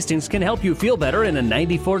Rehab of Hastings can help you feel better in a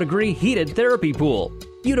 94-degree heated therapy pool.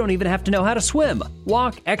 You don't even have to know how to swim.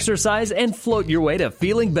 Walk, exercise, and float your way to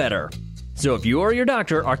feeling better. So if you or your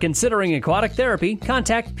doctor are considering aquatic therapy,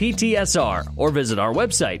 contact PTSR or visit our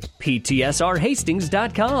website,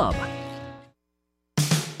 ptsrhastings.com.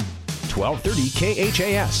 1230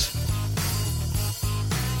 KHAS.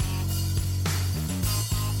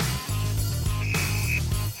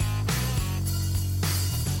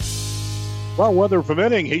 Well, weather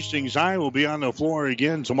permitting, Hastings High will be on the floor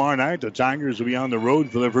again tomorrow night. The Tigers will be on the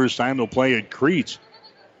road for the first time. They'll play at Crete.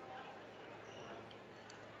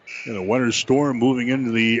 And a winter storm moving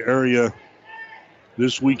into the area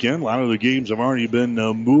this weekend. A lot of the games have already been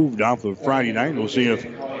moved off of Friday night. We'll see if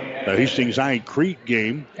the Hastings High Crete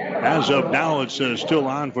game, as of now, it's still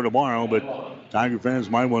on for tomorrow, but Tiger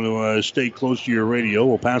fans might want to stay close to your radio.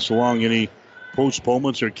 We'll pass along any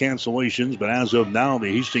postponements or cancellations, but as of now, the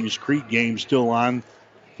Hastings Crete game still on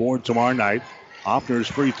for tomorrow night. Hoffner's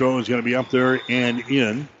free throw is going to be up there and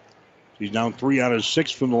in. She's down 3 out of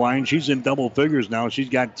 6 from the line. She's in double figures now. She's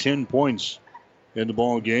got 10 points in the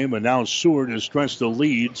ball game, and now Seward has stretched the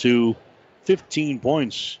lead to 15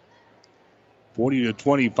 points.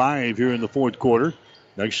 40-25 here in the fourth quarter.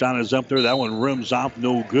 Next shot is up there. That one rims off,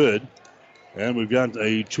 no good. And we've got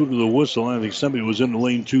a toot of the whistle. I think somebody was in the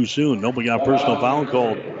lane too soon. Nobody got a personal foul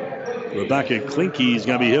called. Rebecca Klinke is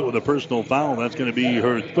going to be hit with a personal foul. That's going to be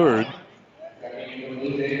her third.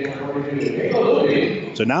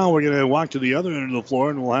 So now we're going to walk to the other end of the floor,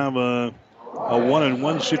 and we'll have a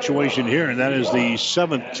 1-on-1 situation here, and that is the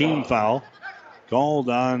 7th team foul called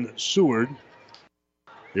on Seward.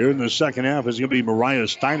 Here in the second half is going to be Mariah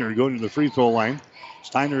Steiner going to the free throw line.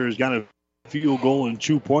 Steiner has got a field goal and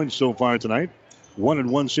 2 points so far tonight.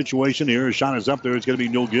 1-on-1 situation here. A shot is up there. It's going to be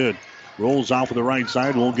no good. Rolls off of the right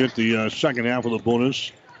side. We'll get the second half of the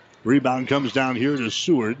bonus. Rebound comes down here to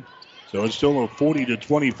Seward. So it's still a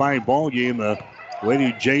 40-25 ball game. The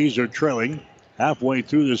Lady Jays are trailing halfway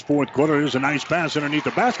through this fourth quarter. There's a nice pass underneath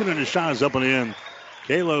the basket, and the shot is up and in.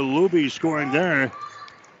 Kayla Luby scoring there.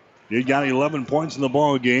 She got 11 points in the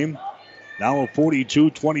ball game. Now a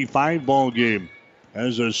 42-25 ball game.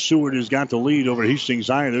 As Seward has got the lead over Hastings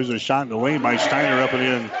High. There's a shot in the lane by Steiner up and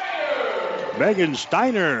in. Megan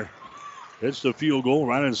Steiner hits the field goal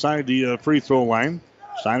right inside the free throw line.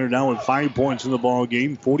 Steiner now with 5 points in the ball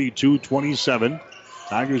game, 42-27.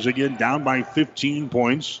 Tigers again down by 15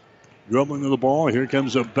 points. Dribbling to the ball. Here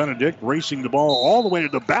comes Benedict racing the ball all the way to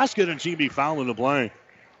the basket, and she'd be fouling the play.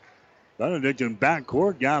 Benedict in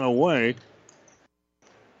backcourt got away.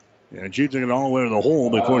 And she took it all the way to the hole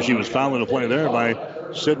before she was fouling the play there by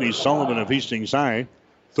Sydney Sullivan of Hastings High.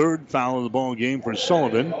 Third foul of the ball game for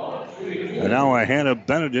Sullivan. And now Hannah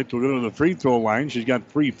Benedict will go to the free throw line. She's got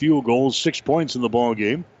 3 field goals, 6 points in the ball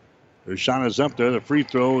game. Her shot is up there. The free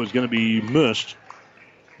throw is going to be missed.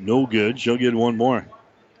 No good. She'll get one more.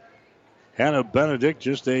 Hannah Benedict,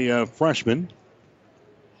 just a freshman.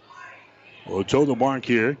 We'll toe the mark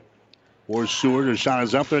here for Seward. Her shot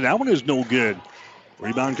is up there. That one is no good.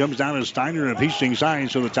 Rebound comes down to Steiner of Hastings High.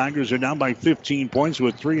 So the Tigers are down by 15 points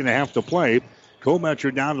with 3.5 to play.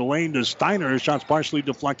 Kometcher down the lane to Steiner. Shot's partially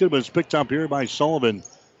deflected, but it's picked up here by Sullivan.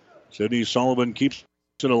 Sydney Sullivan keeps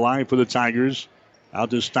it alive for the Tigers. Out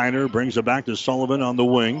to Steiner. Brings it back to Sullivan on the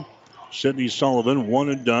wing. Sydney Sullivan, one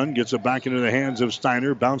and done. Gets it back into the hands of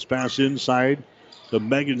Steiner. Bounce pass inside to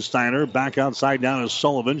Megan Steiner. Back outside down to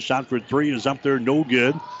Sullivan. Shot for 3 is up there. No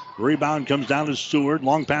good. Rebound comes down to Seward.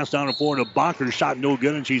 Long pass down the floor to Bacher. Shot no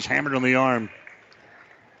good, and she's hammered on the arm.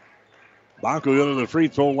 Bacher will go to the free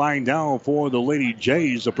throw line now for the Lady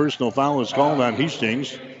Jays. The personal foul is called on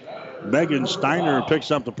Hastings. Megan Steiner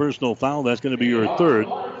picks up the personal foul. That's going to be her third.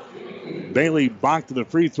 Bailey Bach to the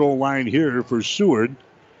free throw line here for Seward.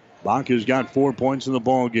 Bach has got 4 points in the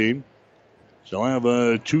ball game. She'll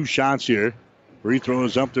have 2 shots here. Free throw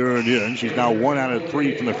is up there and in. She's now 1 out of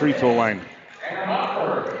 3 from the free throw line.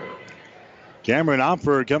 Cameron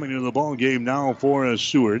Opfer coming into the ball game now for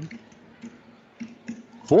Seward.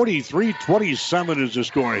 43-27 is the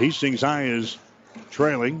score. Hastings High is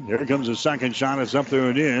trailing. Here comes the second shot. It's up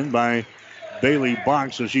there and in by Bailey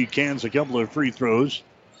Bach, so she cans a couple of free throws.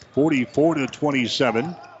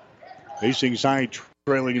 44-27. Hastings High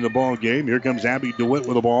trailing in the ball game. Here comes Abby DeWitt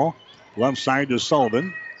with the ball. Left side to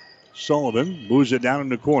Sullivan. Sullivan moves it down in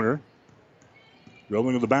the corner.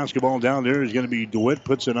 Dribbling with the basketball down there is going to be DeWitt.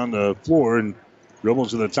 Puts it on the floor and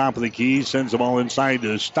dribbles to the top of the key. Sends the ball inside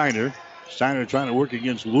to Steiner. Steiner trying to work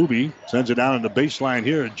against Luby. Sends it down on the baseline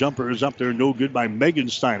here. A jumper is up there. No good by Megan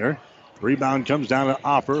Steiner. Rebound comes down to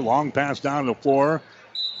Offer. Long pass down the floor.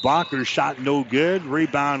 Bacher shot no good.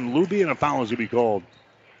 Rebound Luby, and a foul is going to be called.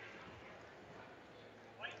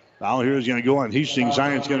 Foul here is going to go on Hastings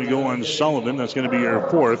High. It's going to go on Sullivan. That's going to be her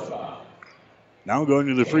fourth. Now going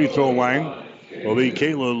to the free throw line will be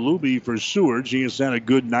Kayla Luby for Seward. She has had a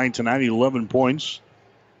good night tonight, 11 points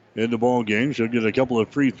in the ball game. She'll get a couple of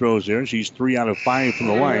free throws there. She's 3 out of 5 from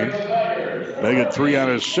the line. Megan 3 out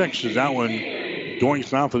of 6 as that one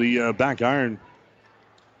doinks off of the back iron.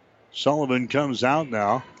 Sullivan comes out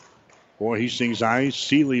now for Hastings High.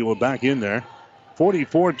 Seeley will back in there.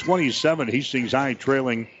 44-27. Hastings High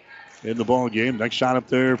trailing in the ball game. Next shot up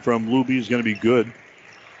there from Luby is going to be good.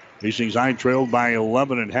 Hastings High trailed by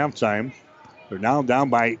 11 at halftime. They're now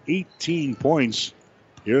down by 18 points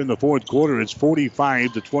here in the fourth quarter. It's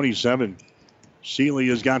 45-27. Seeley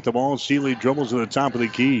has got the ball. Seeley dribbles to the top of the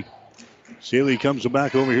key. Seeley comes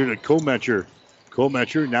back over here to Kometcher.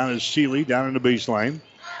 Kometcher now to Seeley down in the baseline.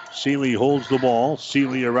 Seeley holds the ball.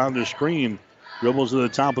 Seeley around the screen. Dribbles to the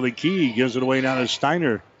top of the key. Gives it away now to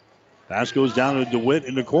Steiner. Pass goes down to DeWitt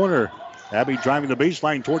in the corner. Abby driving the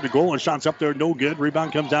baseline toward the goal. And shots up there, no good.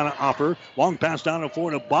 Rebound comes down to Opper. Long pass down the floor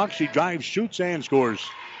to Bach. She drives, shoots, and scores.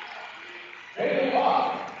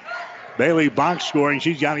 Bailey Bach scoring.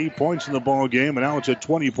 She's got 8 points in the ball game, and now it's a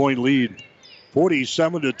 20-point lead.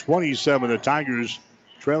 47-27. The Tigers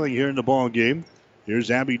trailing here in the ball game.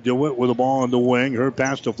 Here's Abby DeWitt with the ball on the wing. Her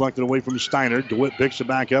pass deflected away from Steiner. DeWitt picks it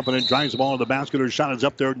back up and then drives the ball to the basket. Her shot is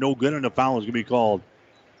up there, no good, and a foul is going to be called.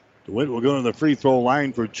 DeWitt will go to the free throw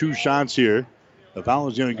line for 2 shots here. The foul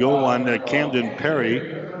is going to go on Camden Perry.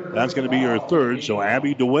 That's going to be her third. So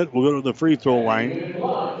Abby DeWitt will go to the free throw line.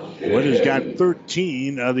 DeWitt has got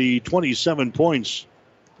 13 of the 27 points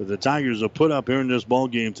that the Tigers have put up here in this ball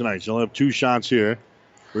game tonight. She'll have 2 shots here.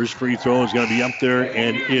 First free throw is going to be up there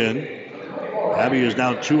and in. Abby is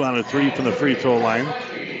now 2 out of 3 from the free throw line.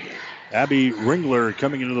 Abby Ringler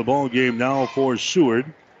coming into the ball game now for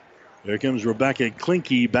Seward. There comes Rebecca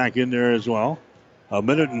Klinke back in there as well. 1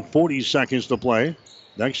 minute and 40 seconds to play.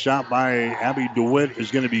 Next shot by Abby DeWitt is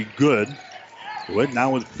going to be good. DeWitt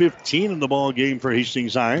now with 15 in the ball game for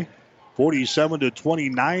Hastings High.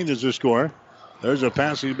 47-29 is the score. There's a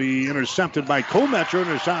pass to be intercepted by Kometcher, and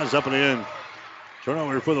her shot is up and in.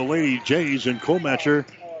 Turnover for the Lady Jays, and Kometcher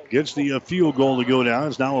gets the field goal to go down.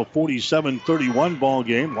 It's now a 47-31 ball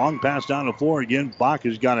game. Long pass down the floor again. Bach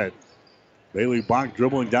has got it. Bailey Bach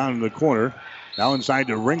dribbling down in the corner. Now inside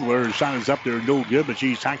to Ringler. Her shot is up there, no good, but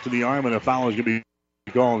she's tacked to the arm, and a foul is going to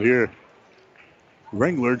be called here.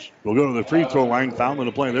 Ringler will go to the free throw line. Foul in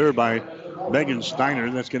the play there by Megan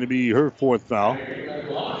Steiner. That's going to be her 4th foul.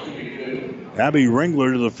 Abby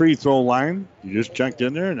Ringler to the free throw line. You just checked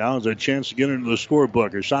in there. Now there's a chance to get into the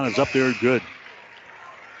scorebook. Her shot is up there, good.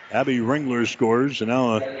 Abby Ringler scores, and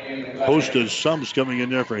now a host of subs coming in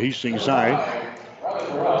there for Hastings High.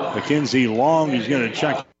 Mackenzie Long is going to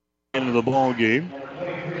check into the ball game.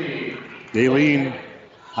 Daleen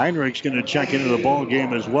Heinrich's going to check into the ball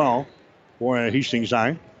game as well for Hastings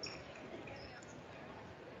High.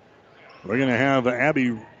 We're going to have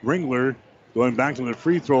Abby Ringler going back to the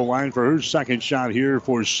free throw line for her 2nd shot here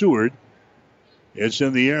for Seward. It's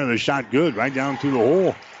in the air, the shot good, right down through the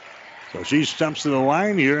hole. So she steps to the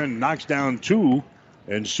line here and knocks down 2.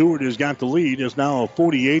 And Seward has got the lead. It's now a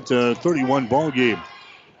 48-31 ball game.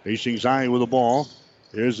 Hastings High with the ball.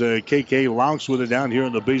 Here's a KK Laux with it down here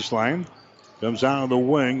on the baseline. Comes out of the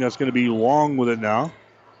wing. That's going to be Long with it now.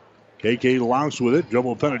 KK Laux with it.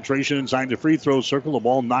 Dribble penetration inside the free throw circle. The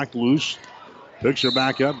ball knocked loose. Picks her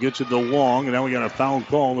back up. Gets it to Long. And now we got a foul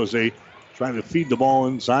call as they try to feed the ball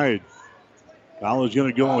inside. Foul is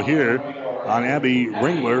going to go here on Abby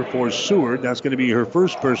Ringler for Seward. That's going to be her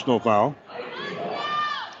first personal foul.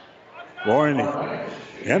 Lauren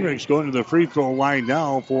Hendricks going to the free throw line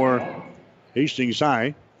now for Hastings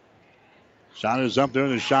High. Shot is up there.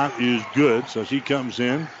 The shot is good. So she comes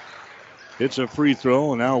in. Hits a free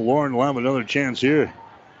throw. And now Lauren will have another chance here.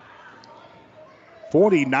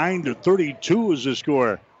 49-32 is the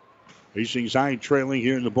score. Hastings High trailing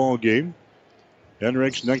here in the ball game.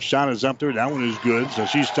 Hendricks' next shot is up there. That one is good. So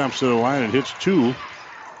she steps to the line and hits 2.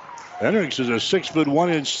 Hendricks is a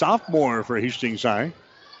 6'1" sophomore for Hastings High.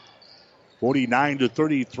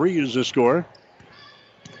 49-33 is the score.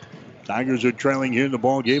 Tigers are trailing here in the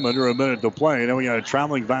ball game under a minute to play. Now we got a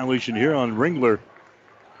traveling violation here on Ringler.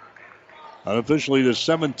 Unofficially the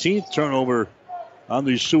 17th turnover on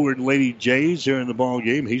the Seward Lady Jays here in the ball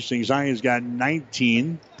game. Hastings High has got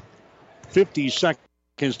 19. 50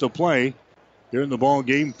 seconds to play here in the ball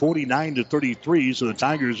game. 49-33. So the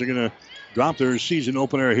Tigers are going to drop their season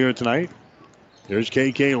opener here tonight. There's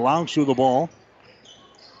KK Laux with the ball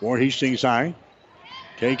for Hastings High.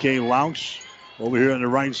 KK Laux over here on the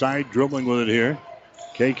right side, dribbling with it here.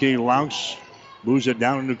 KK Laux moves it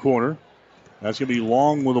down in the corner. That's going to be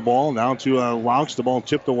Long with the ball. Now to Laux. The ball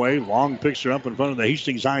tipped away. Long picks her up in front of the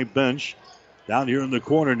Hastings High bench. Down here in the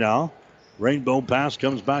corner now. Rainbow pass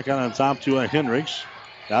comes back out on top to Hendricks.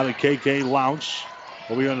 Now to KK Laux.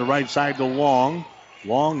 Over here on the right side to Long.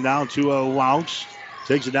 Long now to Laux.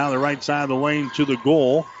 Takes it down the right side of the lane to the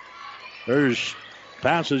goal. There's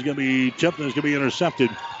pass is going to be tipped and it's going to be intercepted.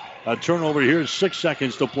 A turnover here, 6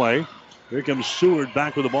 seconds to play. Here comes Seward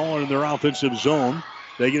back with the ball in their offensive zone.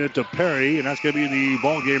 They get it to Perry, and that's going to be the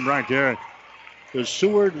ball game right there. The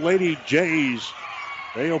Seward Lady Jays,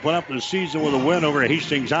 they open up the season with a win over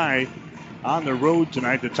Hastings High on the road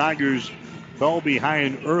tonight. The Tigers fell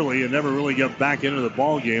behind early and never really got back into the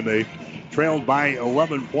ball game. They trailed by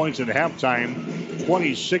 11 points at halftime,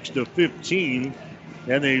 26-15,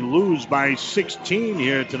 and they lose by 16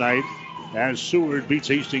 here tonight as Seward beats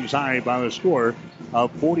Hastings High by the score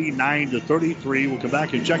of 49-33. We'll come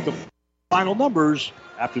back and check the final numbers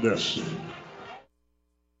after this.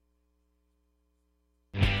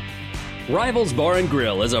 Rivals Bar and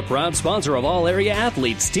Grill is a proud sponsor of all area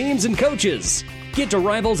athletes, teams, and coaches. Get to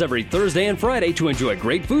Rivals every Thursday and Friday to enjoy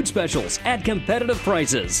great food specials at competitive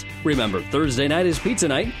prices. Remember, Thursday night is pizza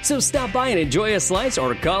night, so stop by and enjoy a slice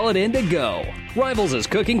or call it in to go. Rivals is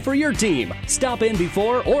cooking for your team. Stop in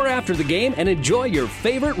before or after the game and enjoy your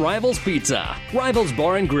favorite Rivals pizza. Rivals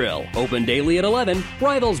Bar and Grill, open daily at 11.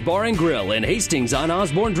 Rivals Bar and Grill in Hastings on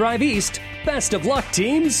Osborne Drive East. Best of luck,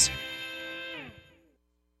 teams.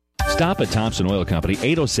 Stop at Thompson Oil Company,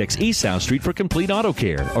 806 East South Street for complete auto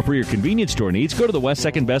care. Or for your convenience store needs, go to the West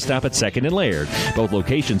 2nd Best Stop at 2nd and Laird. Both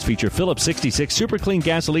locations feature Phillips 66 Super Clean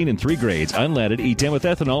gasoline in 3 grades, unleaded, E10 with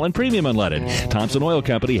ethanol, and premium unleaded. Thompson Oil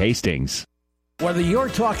Company, Hastings. Whether you're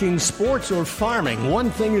talking sports or farming, one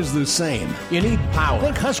thing is the same. You need power.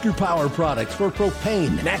 Think Husker Power products for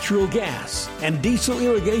propane, natural gas, and diesel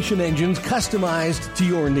irrigation engines customized to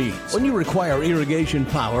your needs. When you require irrigation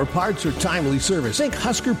power, parts, or timely service, think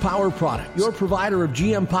Husker Power products, your provider of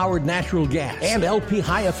GM-powered natural gas and LP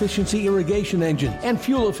high-efficiency irrigation engine and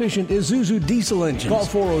fuel-efficient Isuzu diesel engines. Call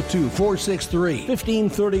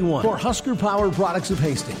 402-463-1531 for Husker Power products of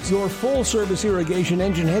Hastings, your full-service irrigation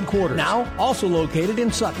engine headquarters. Now, also located in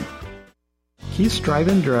Sutton. Keith's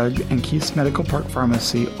Drive-In Drug and Keith's Medical Park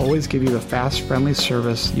Pharmacy always give you the fast, friendly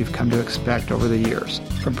service you've come to expect over the years.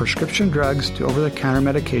 From prescription drugs to over-the-counter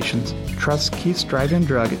medications, trust Keith's Drive-In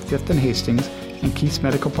Drug at 5th and Hastings and Keith's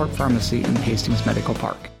Medical Park Pharmacy in Hastings Medical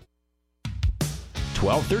Park.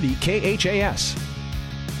 1230 KHAS.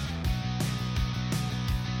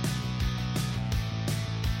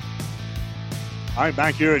 All right,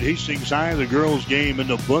 back here at Hastings High, the girls' game in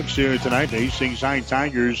the books here tonight. The Hastings High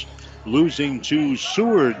Tigers losing to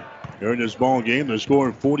Seward during this ball game. The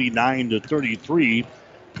score 49-33.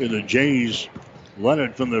 And the Jays led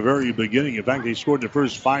it from the very beginning. In fact, they scored the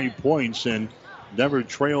first 5 points and never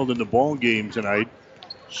trailed in the ball game tonight.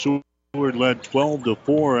 Seward led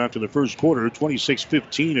 12-4 after the first quarter,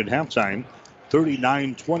 26-15 at halftime,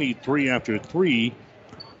 39-23 after 3.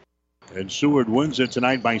 And Seward wins it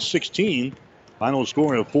tonight by 16. Final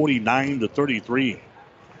score of 49-33.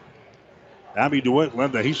 Abby DeWitt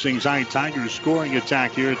led the Hastings High Tigers scoring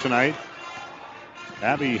attack here tonight.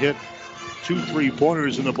 Abby hit 2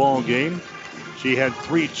 3-pointers in the ball game. She had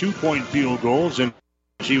 3 2-point field goals, and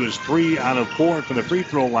she was 3 out of 4 from the free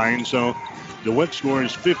throw line. So DeWitt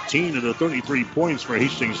scores 15 of the 33 points for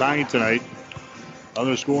Hastings High tonight.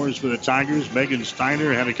 Other scores for the Tigers, Megan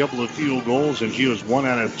Steiner had a couple of field goals, and she was 1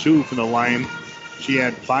 out of 2 from the line. She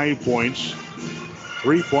had 5 points.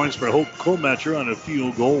 3 points for Hope Kometcher on a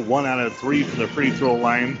field goal, 1 out of 3 from the free throw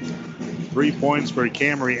line. 3 points for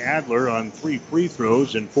Camry Adler on 3 free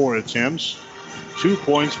throws and 4 attempts. 2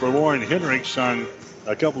 points for Lauren Hendricks on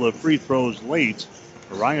a couple of free throws late.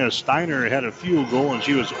 Mariah Steiner had a field goal, and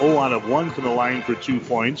she was 0 out of 1 from the line for 2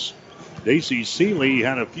 points. Daisy Seeley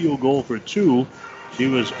had a field goal for 2. She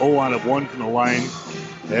was 0 out of 1 from the line.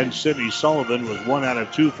 And Sydney Sullivan was 1 out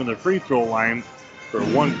of 2 from the free throw line for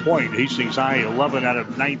 1 point. Hastings High 11 out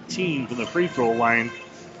of 19 from the free throw line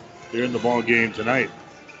here in the ball game tonight.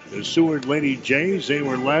 The Seward Lady Jays, they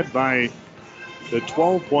were led by the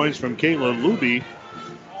 12 points from Kayla Luby.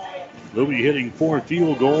 Luby hitting 4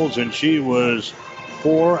 field goals, and she was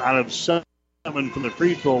 4 out of 7 from the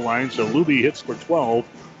free throw line. So Luby hits for 12.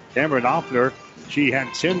 Cameron Offner, she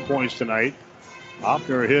had 10 points tonight.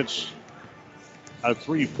 Offner hits a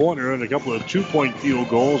 3-pointer and a couple of 2-point field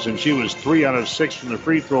goals, and she was 3 out of 6 from the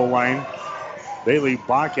free throw line. Bailey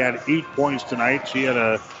Bach had 8 points tonight. She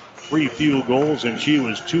had 3 field goals, and she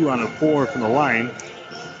was 2 out of 4 from the line.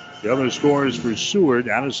 The other scorers for Seward,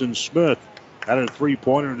 Addison Smith had a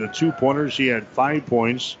 3-pointer and a 2-pointer. She had 5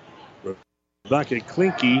 points. Rebecca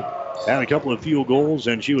Klinke had a couple of field goals,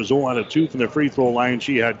 and she was 0 out of 2 from the free throw line.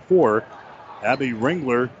 She had 4. Abby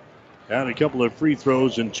Ringler had a couple of free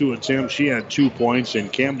throws and 2 attempts. She had 2 points.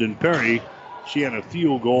 And Camden Perry, she had a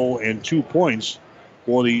field goal and 2 points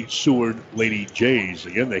for the Seward Lady Jays.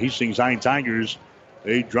 Again, the Hastings High Tigers,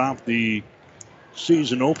 they dropped the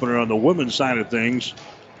season opener on the women's side of things.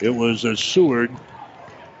 It was Seward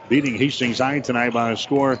beating Hastings High tonight by a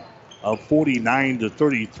score of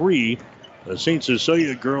 49-33. The St.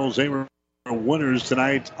 Cecilia girls, they were winners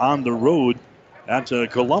tonight on the road at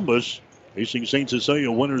Columbus. Facing St.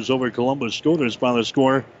 Cecilia winners over Columbus Scotus by the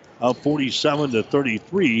score of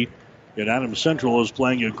 47-33. And Adams Central is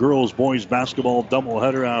playing a girls-boys basketball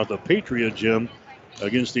doubleheader out of the Patriot Gym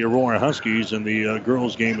against the Aurora Huskies. And the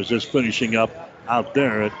girls game is just finishing up out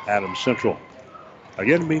there at Adams Central.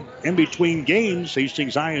 Again, in between games,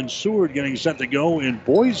 Hastings High and Seward getting set to go in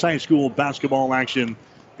boys high school basketball action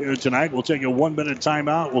here tonight. We'll take a 1-minute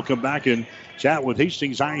timeout. We'll come back and chat with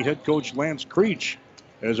Hastings High head coach Lance Creech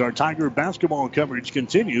as our Tiger basketball coverage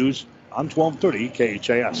continues on 1230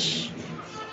 KHAS.